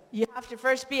candidato. you have to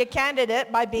first be a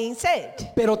candidate by being saved.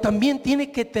 Pero también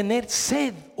tiene que tener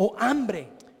sed o hambre.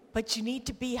 But you need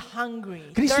to be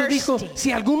hungry, Cristo dijo, thirsty.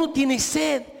 si alguno tiene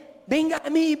sed, venga a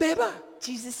mí y beba.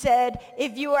 Jesus said,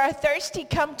 if you are thirsty,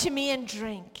 come to me and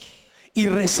drink. Y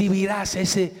recibirás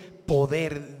ese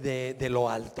poder de lo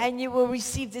alto. And you will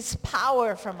receive this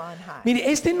power from on high. Mire,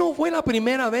 no fue la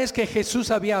primera vez que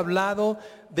Jesús había hablado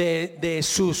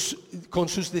con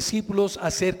sus discípulos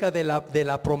acerca de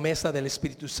la promesa del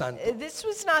Espíritu Santo. This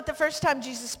was not the first time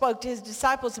Jesus spoke to his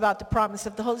disciples about the promise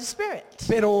of the Holy Spirit.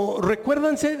 Pero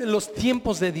recuérdense de los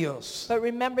tiempos de Dios. But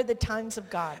remember the times of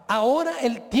God. Ahora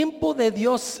el tiempo de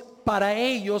Dios para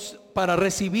ellos, para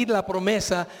recibir la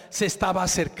promesa, se estaba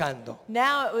acercando.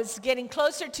 Now it was getting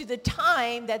closer to the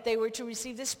time that they were to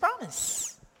receive this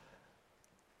promise.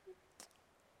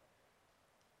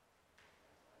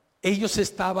 Ellos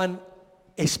estaban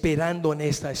esperando en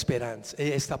esta esperanza,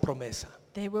 esta promesa.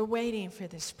 They were waiting for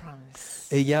this promise.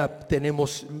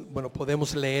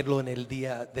 Podemos leerlo en el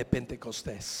día de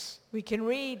Pentecostés. We can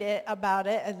read about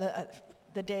it on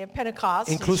the day of Pentecost.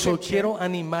 in Incluso Scripture. quiero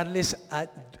animarles a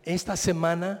esta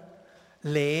semana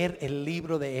leer el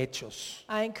libro de Hechos.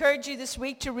 I encourage you this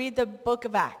week to read the book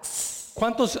of Acts.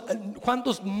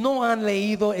 ¿Cuántos no han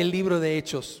leído el libro de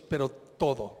Hechos? Pero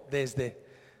todo, desde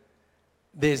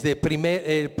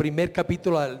el primer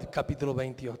capítulo al capítulo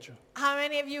 28. How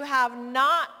many of you have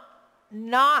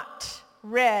not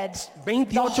read the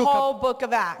 28 whole book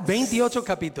of Acts? 28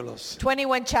 capítulos.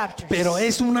 21 chapters. Pero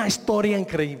es una historia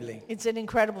increíble. It's an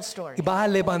incredible story. Va a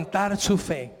levantar su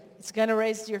fe. It's going to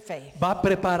raise your faith. Va a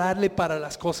prepararle para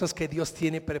las cosas que Dios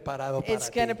tiene preparado para It's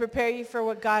going to ti. prepare you for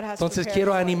what God has Entonces prepared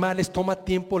quiero for you. animarles, toma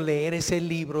tiempo leer ese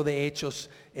libro de Hechos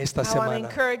esta I want to semana.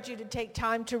 encourage you to take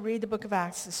time to read the book of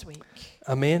Acts this week.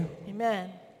 Amén.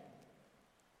 Amen.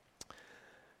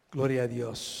 Gloria a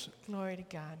Dios. Glory to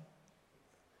God.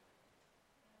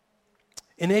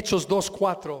 En Hechos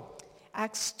 2:4,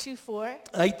 Acts 2:4.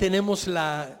 ahí tenemos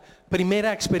la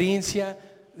primera experiencia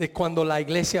de cuando la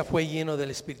iglesia fue lleno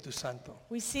del Espíritu Santo.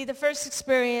 We see the first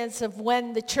experience of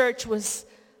when the church was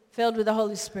filled with the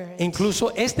Holy Spirit.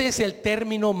 Incluso este es el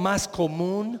término más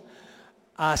común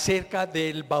acerca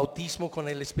del bautismo con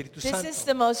el Espíritu This is Santo.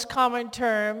 the most common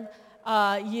term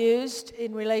used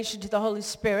in relation to the Holy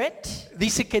Spirit.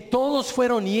 Dice que todos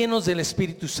fueron llenos del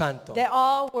Espíritu Santo They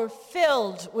all were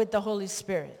filled with the Holy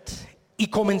Spirit y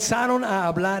comenzaron a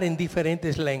hablar en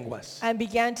diferentes lenguas, and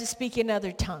began to speak in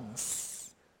other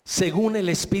tongues según el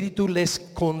Espíritu les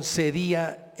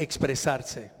concedía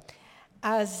expresarse.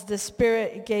 as the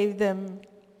Spirit gave them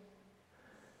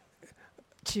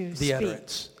to The speak.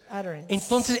 utterance. Utterance.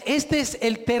 Entonces, este es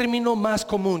el término más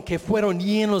común, que fueron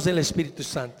llenos del Espíritu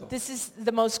Santo. This is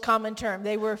the most common term.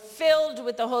 They were filled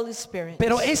with the Holy Spirit.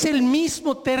 Pero es el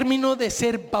mismo término de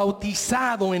ser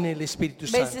bautizado en el Espíritu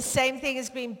But it's Santo. the same thing as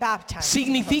being baptized.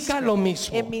 Significa in the Holy lo Spirit.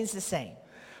 mismo. It means the same.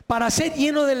 Para ser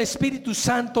lleno del Espíritu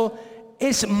Santo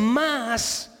es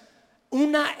más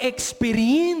una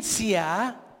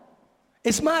experiencia,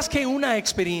 es más que una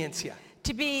experiencia.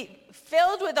 To be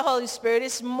filled with the Holy Spirit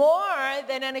is more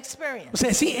than an O experience.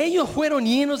 sea, si ellos fueron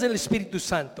llenos del Espíritu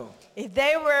Santo, If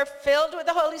they were filled with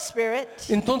the Holy Spirit,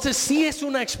 entonces sí es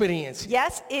una experiencia.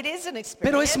 yes, it is an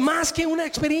Pero experience. es más que una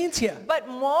experiencia. But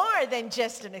more than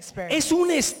just an experience. Es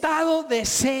un estado de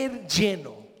ser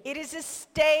lleno. It is a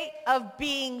state of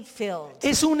being filled.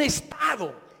 Es un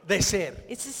estado de ser.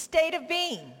 It's a state of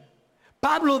being.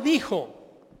 Pablo dijo,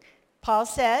 Paul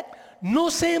said, no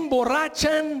se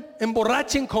emborrachen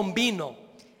con vino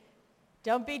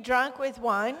don't be drunk with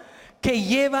wine que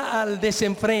lleva al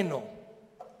desenfreno,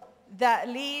 that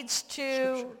leads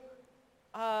to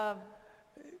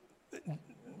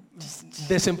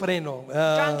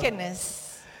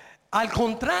drunkenness. Al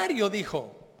contrario,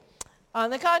 dijo, On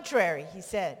the contrary, he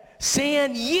said,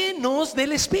 sean llenos del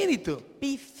Espíritu.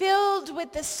 be filled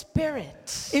with the Spirit.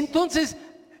 Entonces,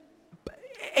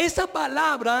 esta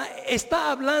palabra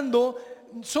está hablando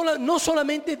no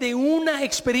solamente de una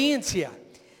experiencia,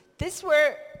 This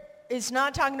word is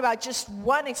not talking about just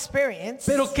one experience,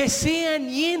 pero que sean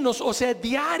llenos, o sea,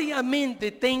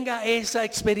 diariamente tenga esa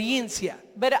experiencia.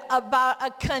 but about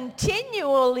a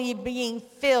continually being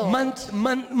filled.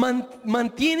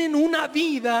 Mantienen una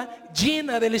vida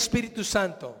llena del Espíritu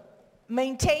Santo.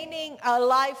 Maintaining a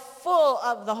life full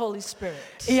of the Holy Spirit.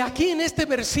 Y aquí en este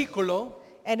versículo,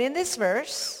 And in this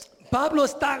verse, Pablo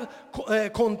está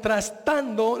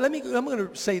contrastando. I'm going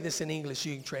to say this in English.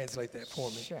 You can translate that for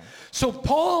me. Sure. So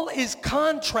Paul is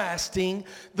contrasting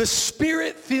the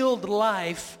Spirit-filled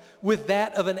life with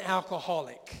that of an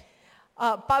alcoholic.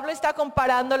 Pablo está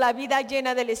comparando la vida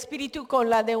llena del Espíritu con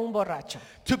la de un borracho.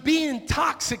 To be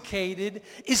intoxicated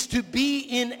is to be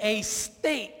in a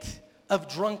state of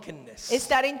drunkenness,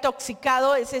 Estar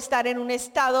intoxicado es estar en un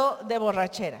estado de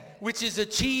borrachera, which is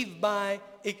achieved by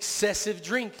excessive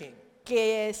drinking.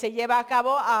 que se lleva a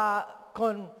cabo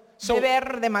con So-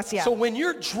 beber So demasiado. when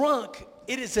you're drunk,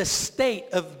 it is a state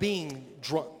of being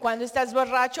drunk. Cuando estás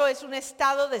borracho es un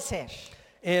estado de ser.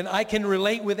 And I can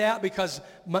relate with that because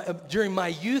during my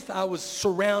youth, I was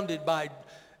surrounded by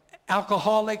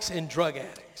alcoholics and drug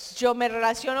addicts. Yo me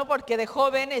relaciono porque de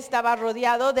joven estaba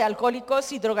rodeado de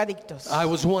alcohólicos y drogadictos. I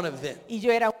was one of them. Y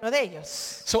yo era uno de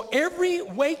ellos. So every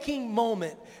waking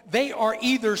moment, they are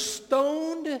either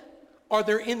stoned or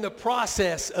they're in the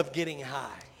process of getting high.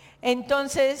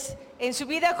 Entonces, en su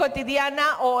vida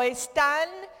cotidiana o están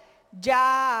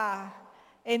ya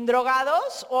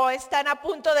endrogados o están a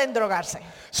punto de endrogarse.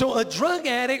 So a drug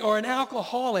addict or an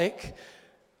alcoholic,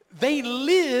 they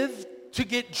live to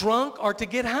get drunk or to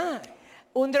get high.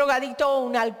 Un drogadicto o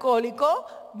un alcohólico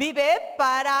vive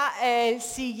para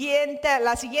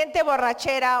la siguiente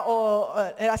borrachera o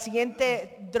la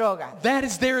siguiente droga. That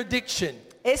is their addiction.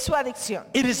 Es su adicción.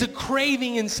 It is a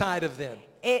craving inside of them.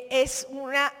 Es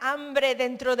una hambre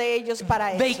dentro de ellos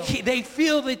para eso. They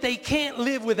feel that they can't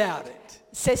live without it.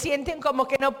 Se sienten como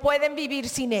que no pueden vivir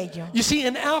sin ello. You see,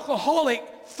 an alcoholic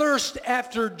thirsts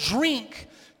after drink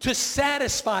to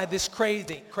satisfy this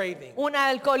craving. Un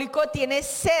alcohólico tiene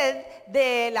sed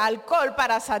del alcohol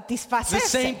para The same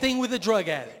satisfacerse. thing with a drug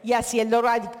addict. Y así el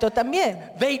drogadicto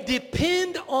también. They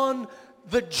depend on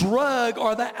the drug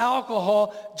or the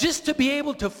alcohol just to be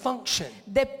able to function.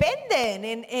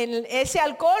 Dependen en ese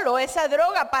alcohol o esa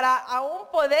droga para aún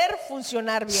poder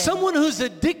funcionar bien. Someone who's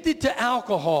addicted to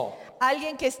alcohol,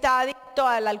 Alguien que está adicto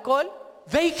al alcohol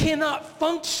they cannot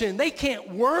function. They can't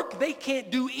work. They can't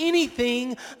do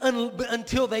anything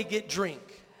until they get drink.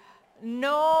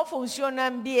 no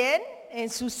funcionan bien en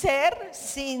su ser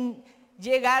sin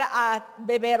llegar a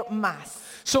beber más.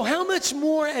 So how much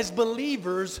more as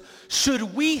believers should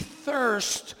we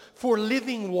thirst for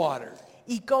living water?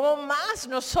 Y como más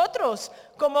nosotros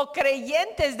como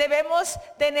creyentes debemos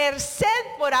tener sed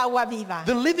por agua viva.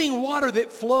 The living water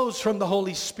that flows from the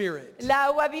Holy Spirit. La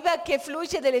agua viva que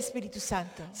fluye del Espíritu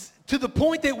Santo. To the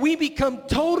point that we become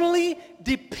totally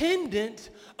dependent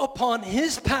upon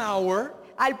His power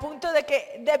Al punto de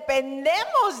que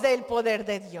dependemos del poder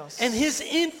de Dios. and His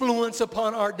influence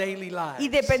upon our daily lives. Y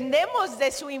dependemos de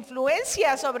su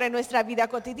influencia sobre nuestra vida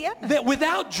cotidiana. That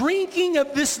without drinking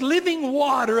of this living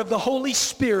water of the Holy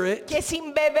Spirit, Que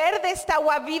sin beber de esta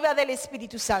agua viva del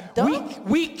Espíritu Santo,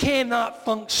 we cannot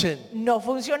function. no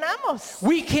funcionamos.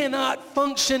 We cannot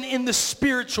function in the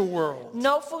spiritual world.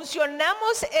 No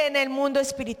funcionamos en el mundo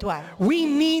espiritual. We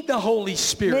need the Holy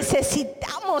Spirit.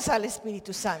 Necesitamos al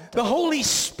Espíritu Santo. The Holy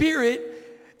Spirit,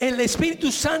 el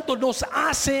Espíritu Santo nos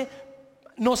hacen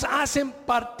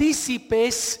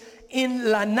partícipes en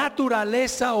la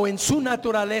naturaleza o en su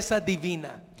naturaleza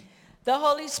divina. The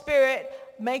Holy Spirit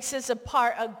makes us a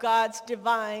part of God's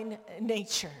divine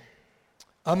nature.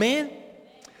 Amén.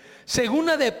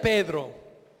 Segunda de Pedro,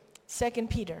 2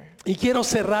 Peter. y quiero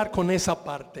cerrar con esa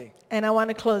parte. And I want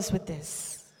to close with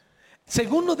this.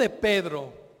 Segundo de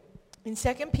Pedro, In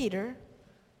 2 Peter,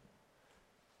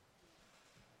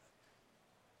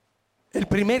 el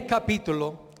primer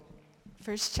capítulo,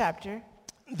 first chapter,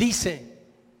 dice,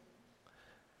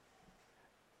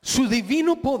 su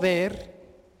divino poder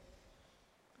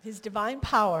His divine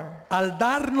power, al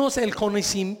darnos el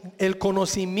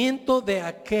conocimiento de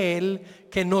aquel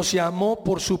que nos llamó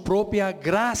por su propia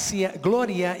gracia,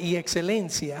 gloria y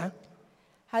excelencia,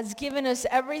 has given us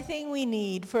everything we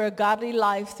need for a godly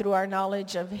life through our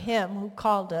knowledge of Him who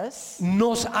called us,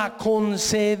 nos ha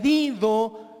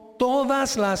concedido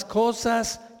todas las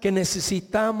cosas que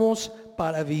necesitamos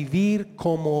para vivir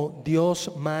como Dios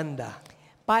manda.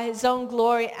 by His own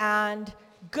glory and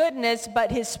goodness. But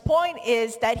His point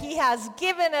is that He has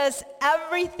given us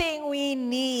everything we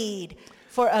need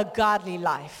for a godly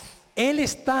life. Él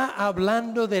está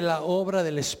hablando de la obra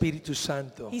del Espíritu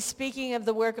Santo, He's speaking of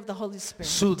the work of the Holy Spirit,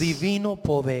 su divino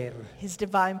poder. His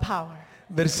divine power.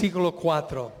 Versículo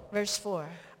 4. Verse 4.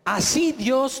 Así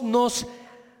Dios nos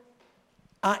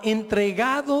ha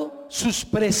entregado sus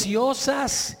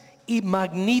preciosas y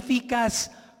magníficas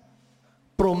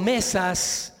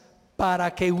promesas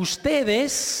para que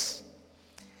ustedes,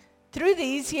 Through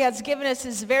these, He has given us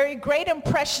His very great and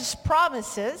precious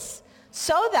promises,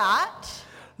 so that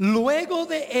luego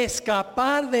de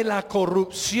escapar de la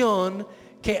corrupción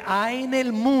que hay en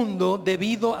el mundo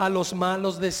debido a los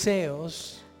malos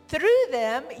deseos, through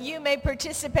them you may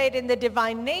participate in the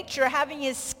divine nature, having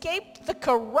escaped the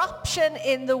corruption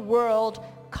in the world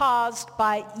caused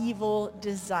by evil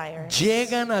desires.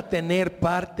 llegan a tener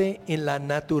parte en la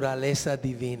naturaleza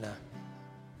divina.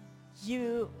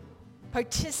 You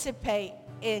participate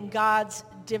in God's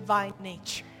divine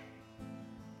nature.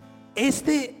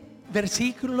 Este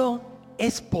versículo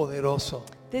es poderoso,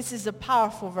 This is a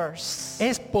powerful verse.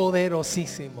 es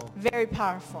poderosísimo, Very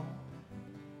powerful.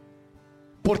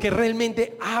 porque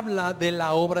realmente habla de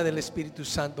la obra del Espíritu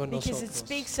Santo en Because it nosotros.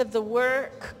 speaks of the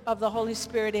work of the Holy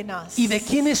Spirit in us. ¿Y de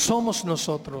quiénes somos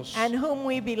nosotros? And whom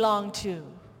we belong to.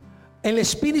 El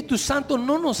Espíritu Santo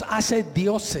no nos hace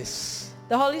dioses,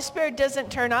 The Holy Spirit doesn't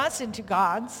turn us into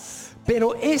gods.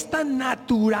 pero esta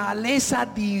naturaleza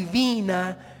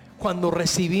divina, cuando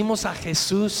recibimos a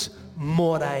Jesús,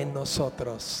 mora en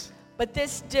nosotros. But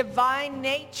this divine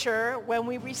nature, when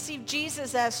we receive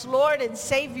Jesus as Lord and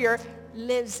Savior,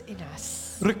 lives in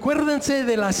us. Recuérdense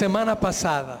de la semana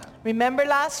pasada Remember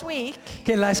last week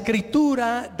que la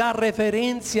escritura da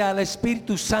referencia al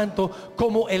Espíritu Santo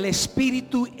como el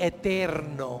Espíritu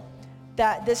eterno.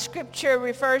 that the scripture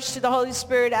refers to the Holy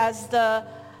Spirit as the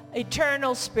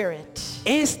eternal Spirit.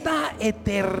 Esta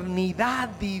eternidad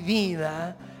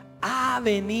divina ha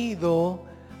venido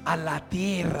a la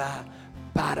tierra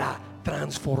para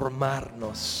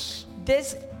transformarnos.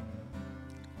 This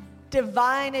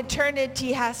divine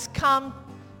eternity has come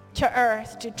to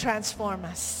earth to transform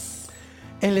us.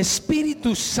 El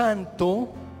Espíritu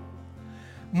Santo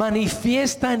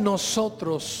manifiesta en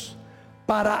nosotros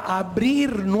para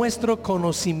abrir nuestro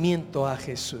conocimiento a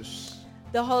Jesús.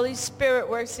 The Holy Spirit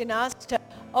works in us to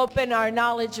open our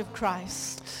knowledge of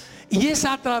Christ. Y es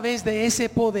a través de ese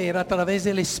poder, a través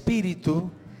del Espíritu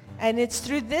And it's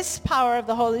through this power of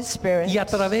the Holy Spirit, y a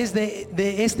través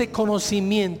de este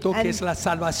conocimiento que And es la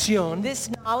salvación, this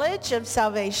knowledge of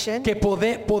salvation, que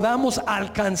podamos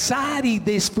alcanzar y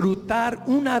disfrutar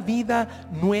una vida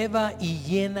nueva y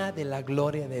llena de la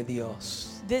gloria de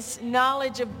Dios. this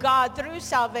knowledge of God through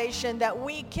salvation, that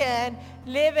we can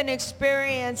live and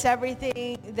experience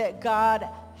everything that God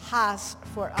has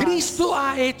for us. Cristo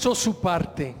ha hecho su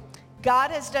parte,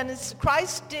 God has done his,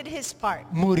 Christ did his part.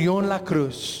 murió en la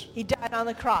cruz, He died on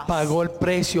the cross. pagó el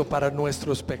precio para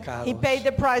nuestros He pecados. paid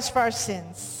the price for our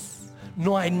sins.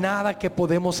 No hay nada que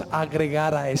podemos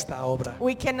agregar a esta obra.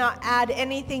 We cannot add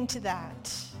anything to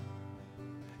that.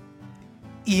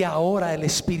 Y ahora el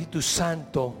Espíritu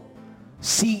Santo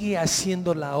sigue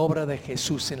haciendo la obra de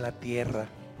Jesús en la tierra.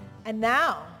 And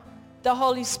now, the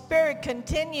Holy Spirit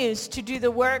continues to do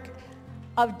the work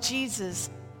of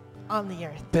Jesus on the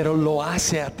earth. Pero lo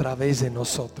hace a través de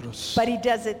nosotros. But he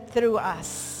does it through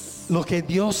us. Lo que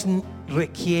Dios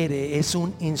requiere es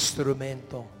un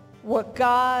instrumento. What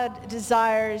God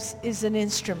desires is an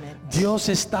instrument. Dios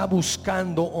está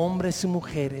buscando hombres y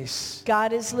mujeres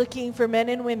God is looking for men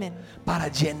and women para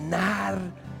llenar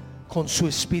con su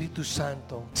Espíritu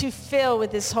Santo, to fill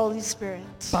with his Holy Spirit,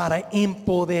 para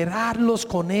empoderarlos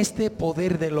con este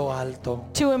poder de lo alto,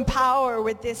 to empower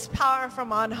with this power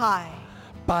from on high,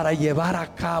 para llevar a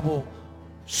cabo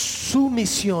su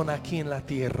misión aquí en la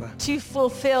tierra. to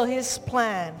fulfill his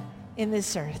plan in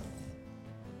this earth.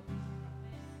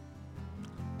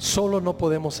 Solo no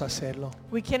podemos hacerlo.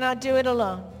 We cannot do it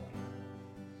alone.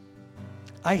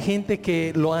 Hay gente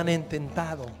que lo han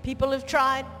intentado People have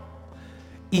tried,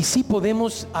 y sí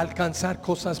podemos alcanzar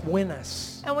cosas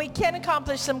buenas, and we can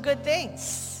accomplish some good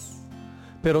things.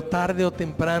 pero tarde o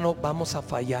temprano vamos a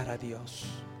fallar a Dios.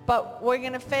 But we're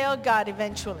going to fail God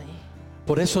eventually.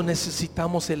 Por eso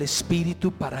necesitamos el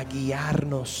Espíritu para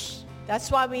guiarnos,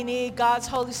 That's why we need God's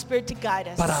Holy Spirit to guide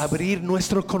us. para abrir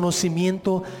nuestro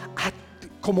conocimiento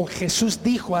como Jesús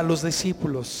dijo a los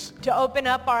discípulos. To open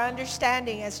up our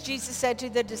understanding, as Jesus said to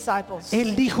the disciples.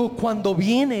 Él dijo, cuando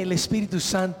viene el Espíritu He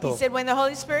Santo, said, when the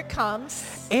Holy Spirit comes,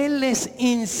 Él les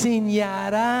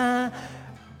enseñará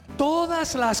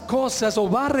todas las cosas, o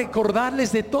va a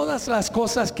recordarles de todas las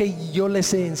cosas que yo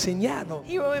les he enseñado.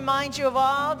 he will remind you of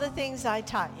all the things I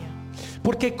taught you.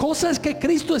 Porque cosas que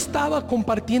Cristo estaba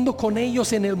compartiendo con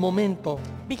ellos en el momento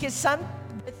Because some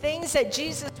things that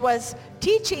Jesus was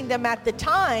teaching them at the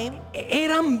time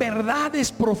eran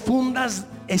verdades profundas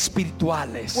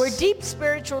espirituales. were deep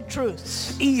spiritual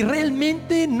truths. Y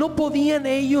realmente no podían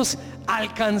ellos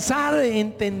alcanzar a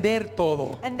entender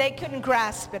todo, And they couldn't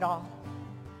grasp it all.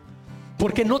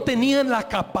 porque no tenían la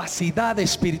capacidad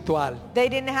espiritual. They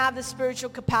didn't have the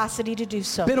spiritual capacity to do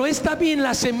so. Pero está bien,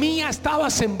 la semilla estaba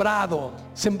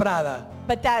sembrada.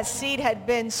 But that seed had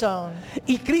been sown.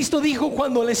 Y Cristo dijo,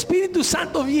 cuando el Espíritu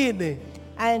Santo viene,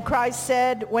 And Christ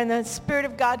said, when the Spirit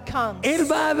of God comes, Él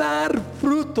va a dar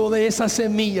fruto de esa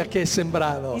semilla que es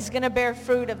sembrado. he's going to bear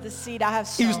fruit of the seed I have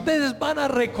Y sown. ustedes van a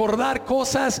recordar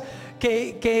cosas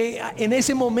que en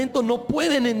ese momento no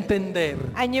pueden entender.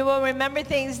 And you will remember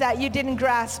things that you didn't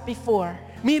grasp before.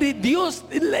 Mire, Dios,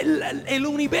 el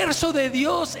universo de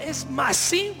Dios es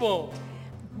masivo.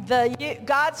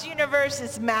 God's universe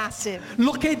is massive.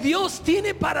 Lo que Dios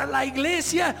tiene para la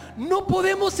iglesia no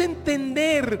podemos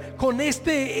entender con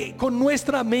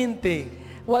nuestra mente.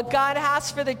 What God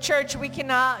has for the church, we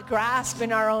cannot grasp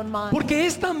in our own mind. Porque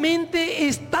esta mente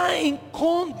está en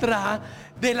contra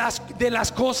de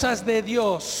las cosas de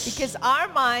Dios. Because our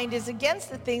mind is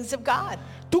against the things of God.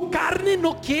 Tu carne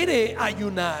no quiere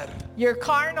ayunar. Your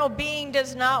carnal being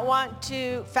does not want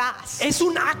to fast. Es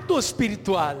un acto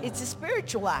espiritual. It's a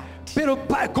spiritual act. Pero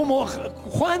como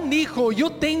Juan dijo, yo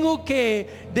tengo que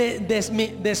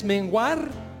desmenguar,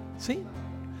 ¿sí?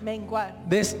 Menguar.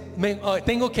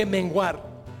 Tengo que menguar.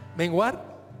 ¿Menguar?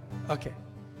 Ok.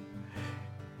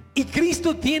 Y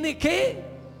Cristo tiene que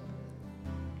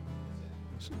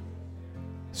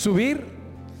subir,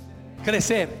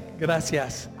 crecer.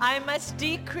 Gracias. I must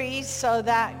decrease so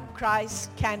that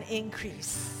Christ can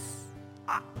increase.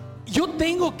 Yo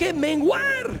tengo que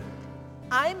menguar.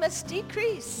 I must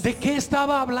decrease. ¿De qué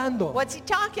estaba hablando? What's he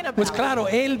talking about? Pues claro,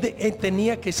 él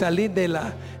tenía que salir de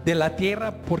la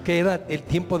tierra porque era el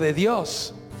tiempo de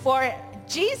Dios. For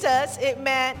Jesus, it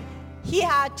meant he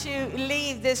had to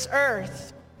leave this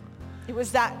earth. It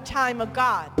was that time of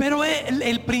God. Pero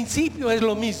el principio es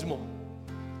lo mismo.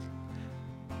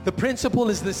 The principle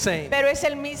is the same. Pero es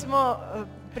el mismo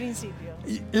principio.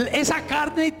 Esa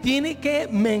carne tiene que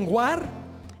menguar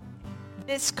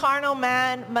This carnal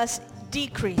man must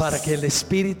decrease para que el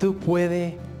espíritu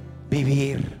puede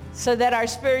vivir. so that our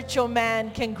spiritual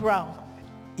man can grow.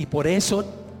 Y por eso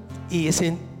es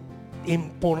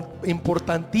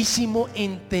importantísimo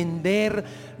entender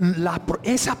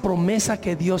esa promesa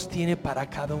que Dios tiene para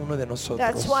cada uno de nosotros.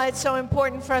 That's why it's so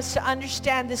important for us to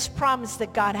understand this promise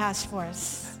that God has for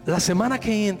us. La semana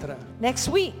que entra Next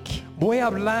week, voy a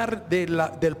hablar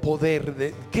del poder,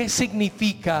 de qué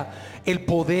significa el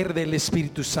poder del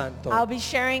Espíritu Santo. I'll be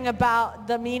sharing about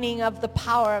the meaning of the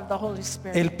power of the Holy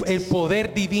Spirit. El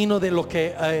poder divino de lo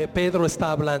que Pedro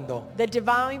está hablando. The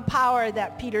divine power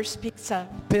that Peter speaks of.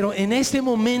 Pero en este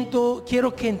momento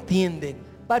quiero que entiendan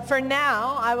But for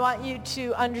now, I want you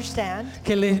to understand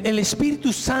que el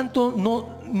Espíritu Santo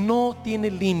no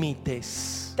tiene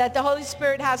límites. that the Holy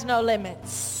Spirit has no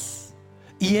limits.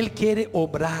 Y Él quiere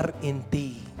obrar en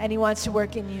ti. And he wants to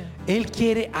work in you. Él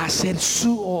quiere hacer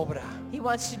su obra. He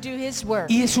wants to do his work.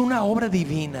 Y es una obra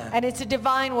divina. And it's a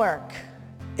divine work.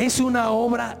 Es una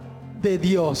obra de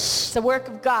Dios. It's the work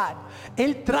of God.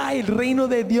 Él trae el reino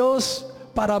de Dios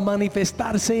para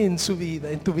manifestarse en su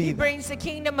vida, en tu He vida. brings the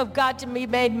kingdom of God to be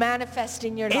made manifest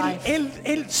in your life.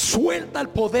 Él suelta el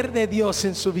poder de Dios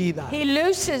en su vida He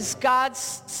looses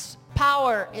God's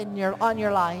power on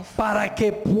your life para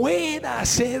que pueda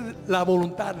hacer la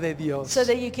voluntad de Dios. so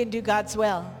that you can do God's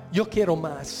will. Yo quiero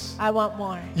más. I want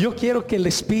more. Yo quiero que el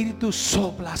Espíritu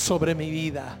sopla sobre mi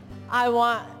vida. I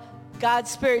want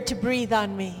God's Spirit to breathe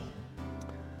on me.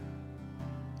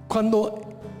 Cuando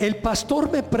el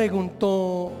pastor me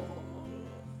preguntó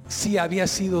si había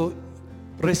sido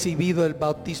recibido el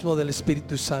bautismo del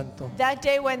Espíritu Santo, That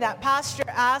day when that pastor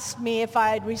asked me if I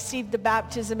had received the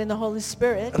baptism in the Holy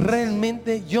Spirit,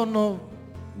 realmente yo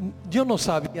no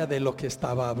sabía de lo que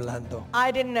estaba hablando.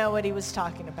 I didn't know what he was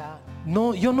talking about.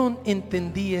 No, yo no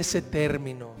entendí ese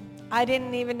término. I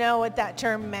didn't even know what that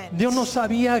term meant. Yo no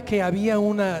sabía que había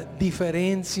una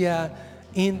diferencia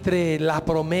entre la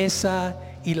promesa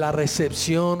y la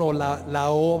recepción o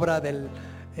la obra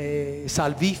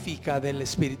salvífica del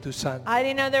Espíritu Santo. I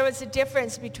didn't know there was a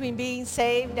difference between being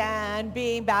saved and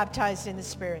being baptized in the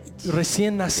Spirit.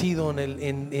 Recién nacido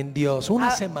en Dios,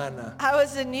 una semana. I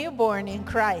was a newborn in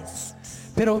Christ.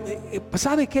 Pero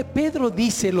 ¿sabe qué? Pedro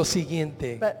dice lo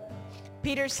siguiente. But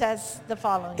Peter says the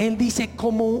following. Él dice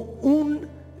como un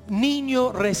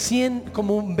niño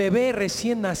como un bebé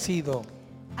recién nacido.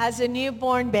 As a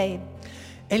newborn babe,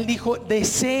 Él dijo,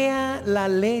 desea la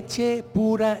leche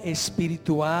pura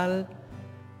espiritual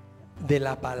de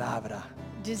la palabra.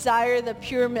 desire the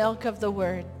pure milk of the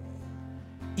word.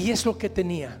 Y es lo que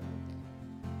tenía.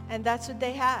 And that's what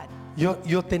they had.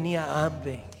 Yo tenía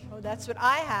hambre, Oh, that's what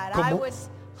I had. I Como- was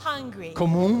hungry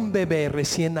como un bebé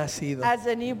recién nacido. as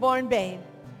a newborn babe.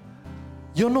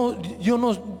 Yo no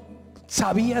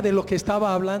sabía de lo que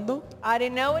estaba hablando, I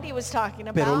didn't know what he was talking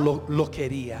pero about, lo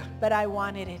quería. but I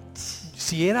wanted it.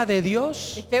 Si era de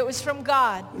Dios, If it was from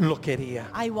God, lo quería.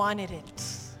 I wanted it.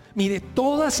 Mire,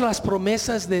 todas las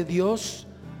promesas de Dios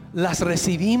las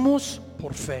recibimos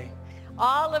por fe.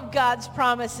 All of God's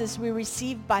promises we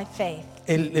receive by faith.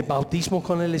 El bautismo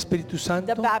con el Espíritu The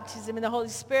Santo, baptism in the Holy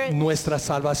Spirit, nuestra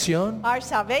salvación, our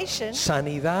salvation,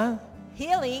 sanidad,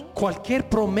 healing, cualquier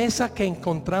promesa que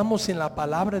encontramos en la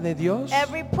palabra de Dios,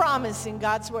 every promise in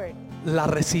God's word, la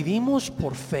recibimos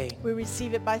por fe, we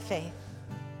receive it by faith.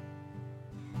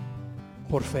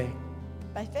 por fe.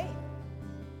 By faith.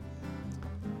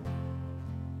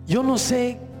 Yo no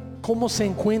sé cómo se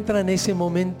encuentra en ese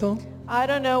momento, I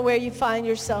don't know where you find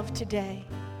yourself today.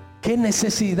 qué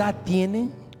necesidad tiene.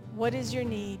 What is your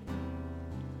need?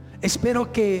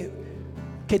 Espero que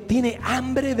tiene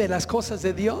hambre de las cosas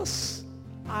de Dios.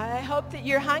 I hope that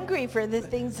you're hungry for the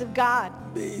things of God.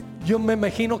 Yo me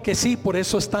imagino que sí, por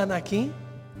eso están aquí.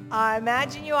 I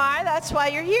imagine you are. That's why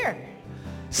you're here.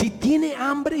 Si tiene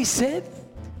hambre y sed,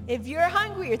 If you're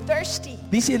hungry, you're thirsty.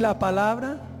 dice la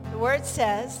palabra The word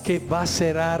says que va a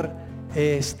ser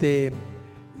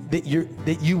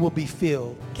that you will be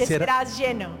filled. que serás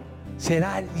lleno.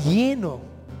 Será lleno.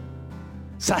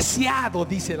 Saciado,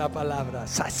 dice la palabra.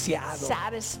 Saciado.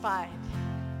 Satisfied.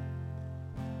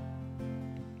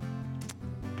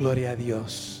 Gloria a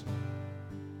Dios.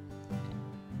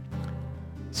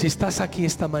 Si estás aquí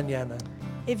esta mañana,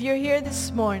 If you're here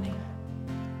this morning,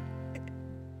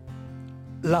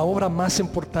 la obra más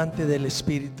importante del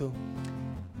Espíritu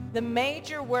the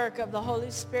major work of the Holy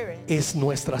Spirit es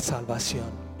nuestra salvación.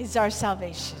 is our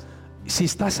salvation. Si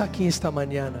estás aquí esta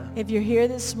mañana If you're here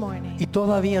this morning y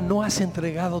todavía no has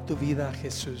entregado tu vida a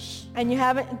Jesús, and you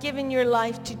haven't given your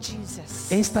life to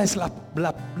Jesus, esta es la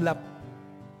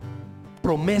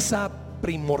promesa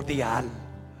primordial.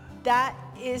 that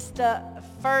is the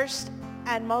first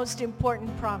and most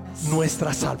important promise,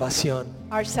 Nuestra salvación,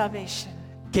 our salvation.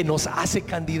 que nos hace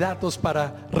candidatos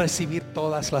para recibir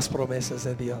todas las promesas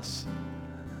de Dios.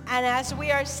 And as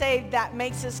we are saved, that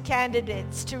makes us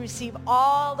candidates to receive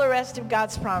all the rest of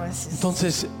God's promises.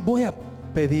 Entonces voy a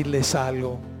pedirles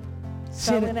algo.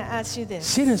 So I'm going to ask you this.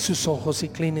 Cierren sus ojos y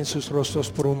inclinen sus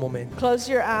rostros por un momento. Close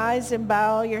your eyes and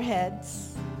bow your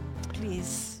heads,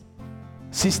 please.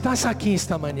 Si estás aquí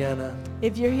esta mañana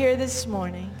If you're here this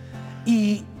morning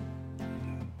y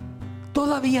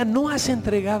todavía no has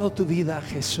entregado tu vida a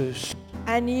Jesús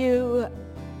and you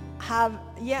have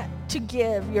yet to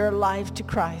give your life to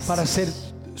Christ, para ser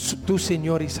tu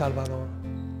Señor y Salvador,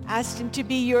 asked Him to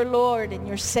be your Lord and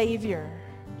your Savior.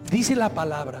 dice la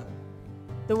palabra,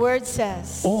 The Word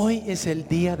says, hoy es el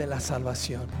día de la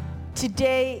salvación.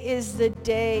 today is the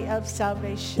day of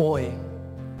salvation. Hoy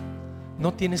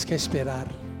no tienes que esperar.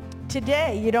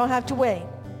 Today, you don't have to wait.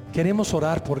 Queremos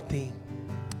orar por ti,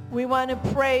 We want to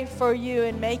pray for you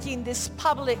in making this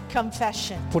public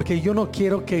confession. porque yo no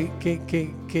quiero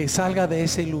que salga de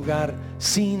ese lugar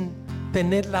sin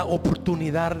tener la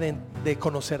oportunidad de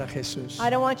conocer a Jesús. I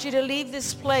don't want you to leave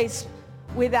this place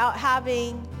without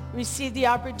having received the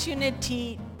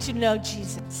opportunity to know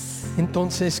Jesus.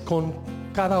 Entonces, con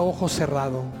cada ojo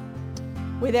cerrado,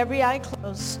 With every eye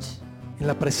closed, en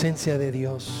la presencia de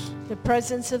Dios, the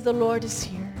presence of the Lord is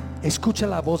here. escucha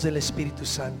la voz del Espíritu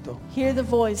Santo. Hear the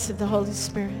voice of the Holy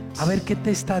Spirit. A ver qué te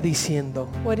está diciendo,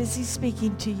 What is He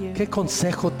speaking to you? qué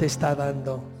consejo te está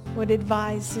dando. What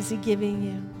advice is He giving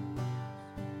you?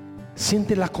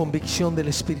 Siente la convicción del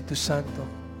Espíritu Santo.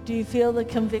 Do you feel the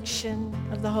conviction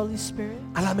of the Holy Spirit?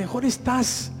 A lo mejor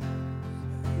estás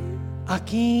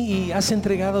aquí y has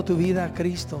entregado tu vida a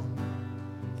Cristo,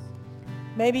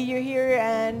 Maybe you're here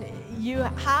and you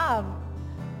have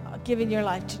given your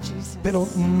life to Jesus. pero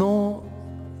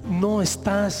no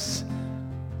estás,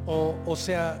 o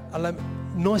sea,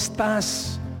 no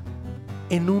estás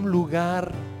en un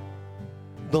lugar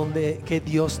donde que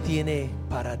Dios tiene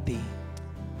para ti.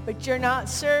 But you're not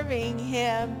serving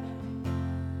Him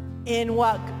in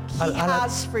what He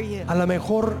has for you. A lo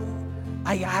mejor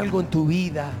hay algo en tu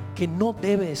vida que no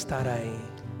debe estar ahí.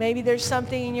 Maybe there's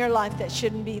something in your life that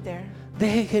shouldn't be there.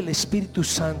 Deje que el Espíritu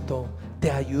Santo te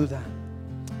ayuda,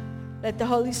 Let the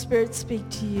Holy Spirit speak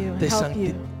to you and te, help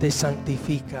you te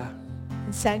santifica.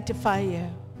 and sanctify you.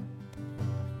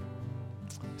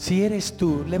 Si eres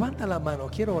tú, levanta la mano,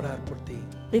 quiero orar por ti.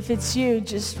 If it's you,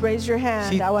 just raise your hand.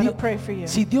 Si I want to Di- pray for you.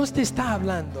 Si Dios te está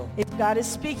hablando, If God is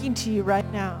speaking to you right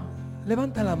now,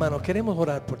 levanta la mano, queremos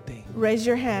orar por ti. raise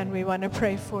your hand. We want to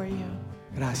pray for you.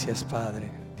 Gracias, Padre.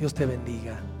 Dios te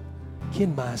bendiga.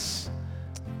 ¿Quién más?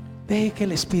 Deje que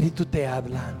el Espíritu te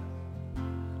habla.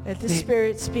 Let the De-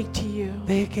 Spirit speak to you.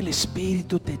 Deje que el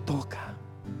Espíritu te toca.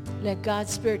 Let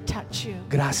God's Spirit touch you.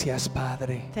 Gracias,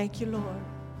 Padre. Thank you, Lord.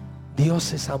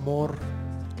 Dios es amor.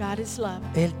 God is love.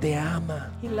 Él te ama.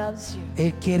 He loves you.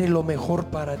 Él quiere lo mejor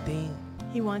para ti.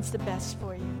 He wants the best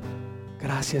for you.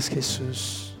 Gracias,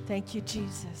 Jesús. Thank you,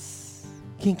 Jesus.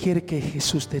 ¿Quién quiere que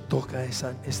Jesús te toca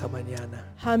esta mañana?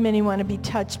 How many want to be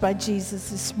touched by Jesus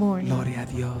this morning? Gloria a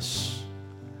Dios.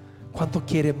 ¿Cuánto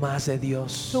quiere más de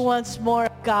Dios? Who wants more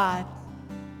of God?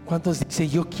 ¿Cuántos dicen,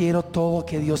 yo quiero todo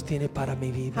que Dios tiene para mi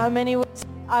How vida? many would say,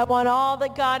 I want all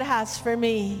that God has for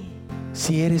me?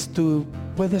 Si eres tú,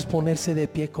 puedes ponerse de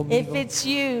pie If conmigo. it's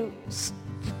you,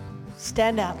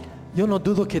 stand up. Yo no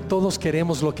dudo que todos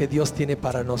queremos lo que Dios tiene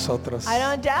para nosotros. I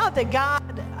don't doubt that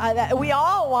that we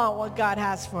all want what God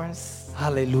has for us.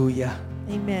 Aleluya.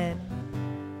 Amen.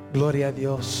 Gloria a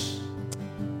Dios.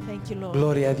 Thank you, Lord.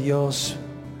 Gloria a Dios.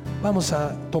 Vamos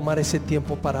a tomar ese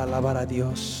tiempo para alabar a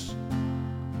Dios.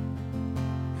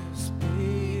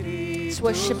 Let's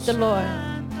worship the Lord.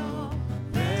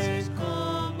 Es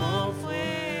como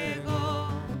fuego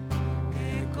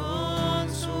que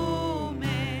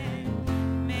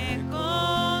me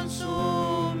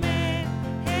consume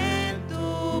en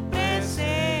tu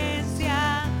presencia.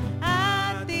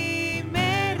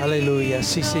 Aleluya.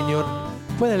 Sí, Señor.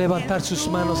 Puede levantar sus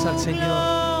manos al Señor.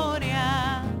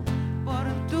 Gloria, por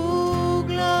tu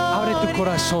gloria. Abre tu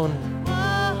corazón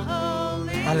Oh,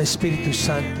 Holy al Espíritu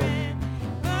Santo.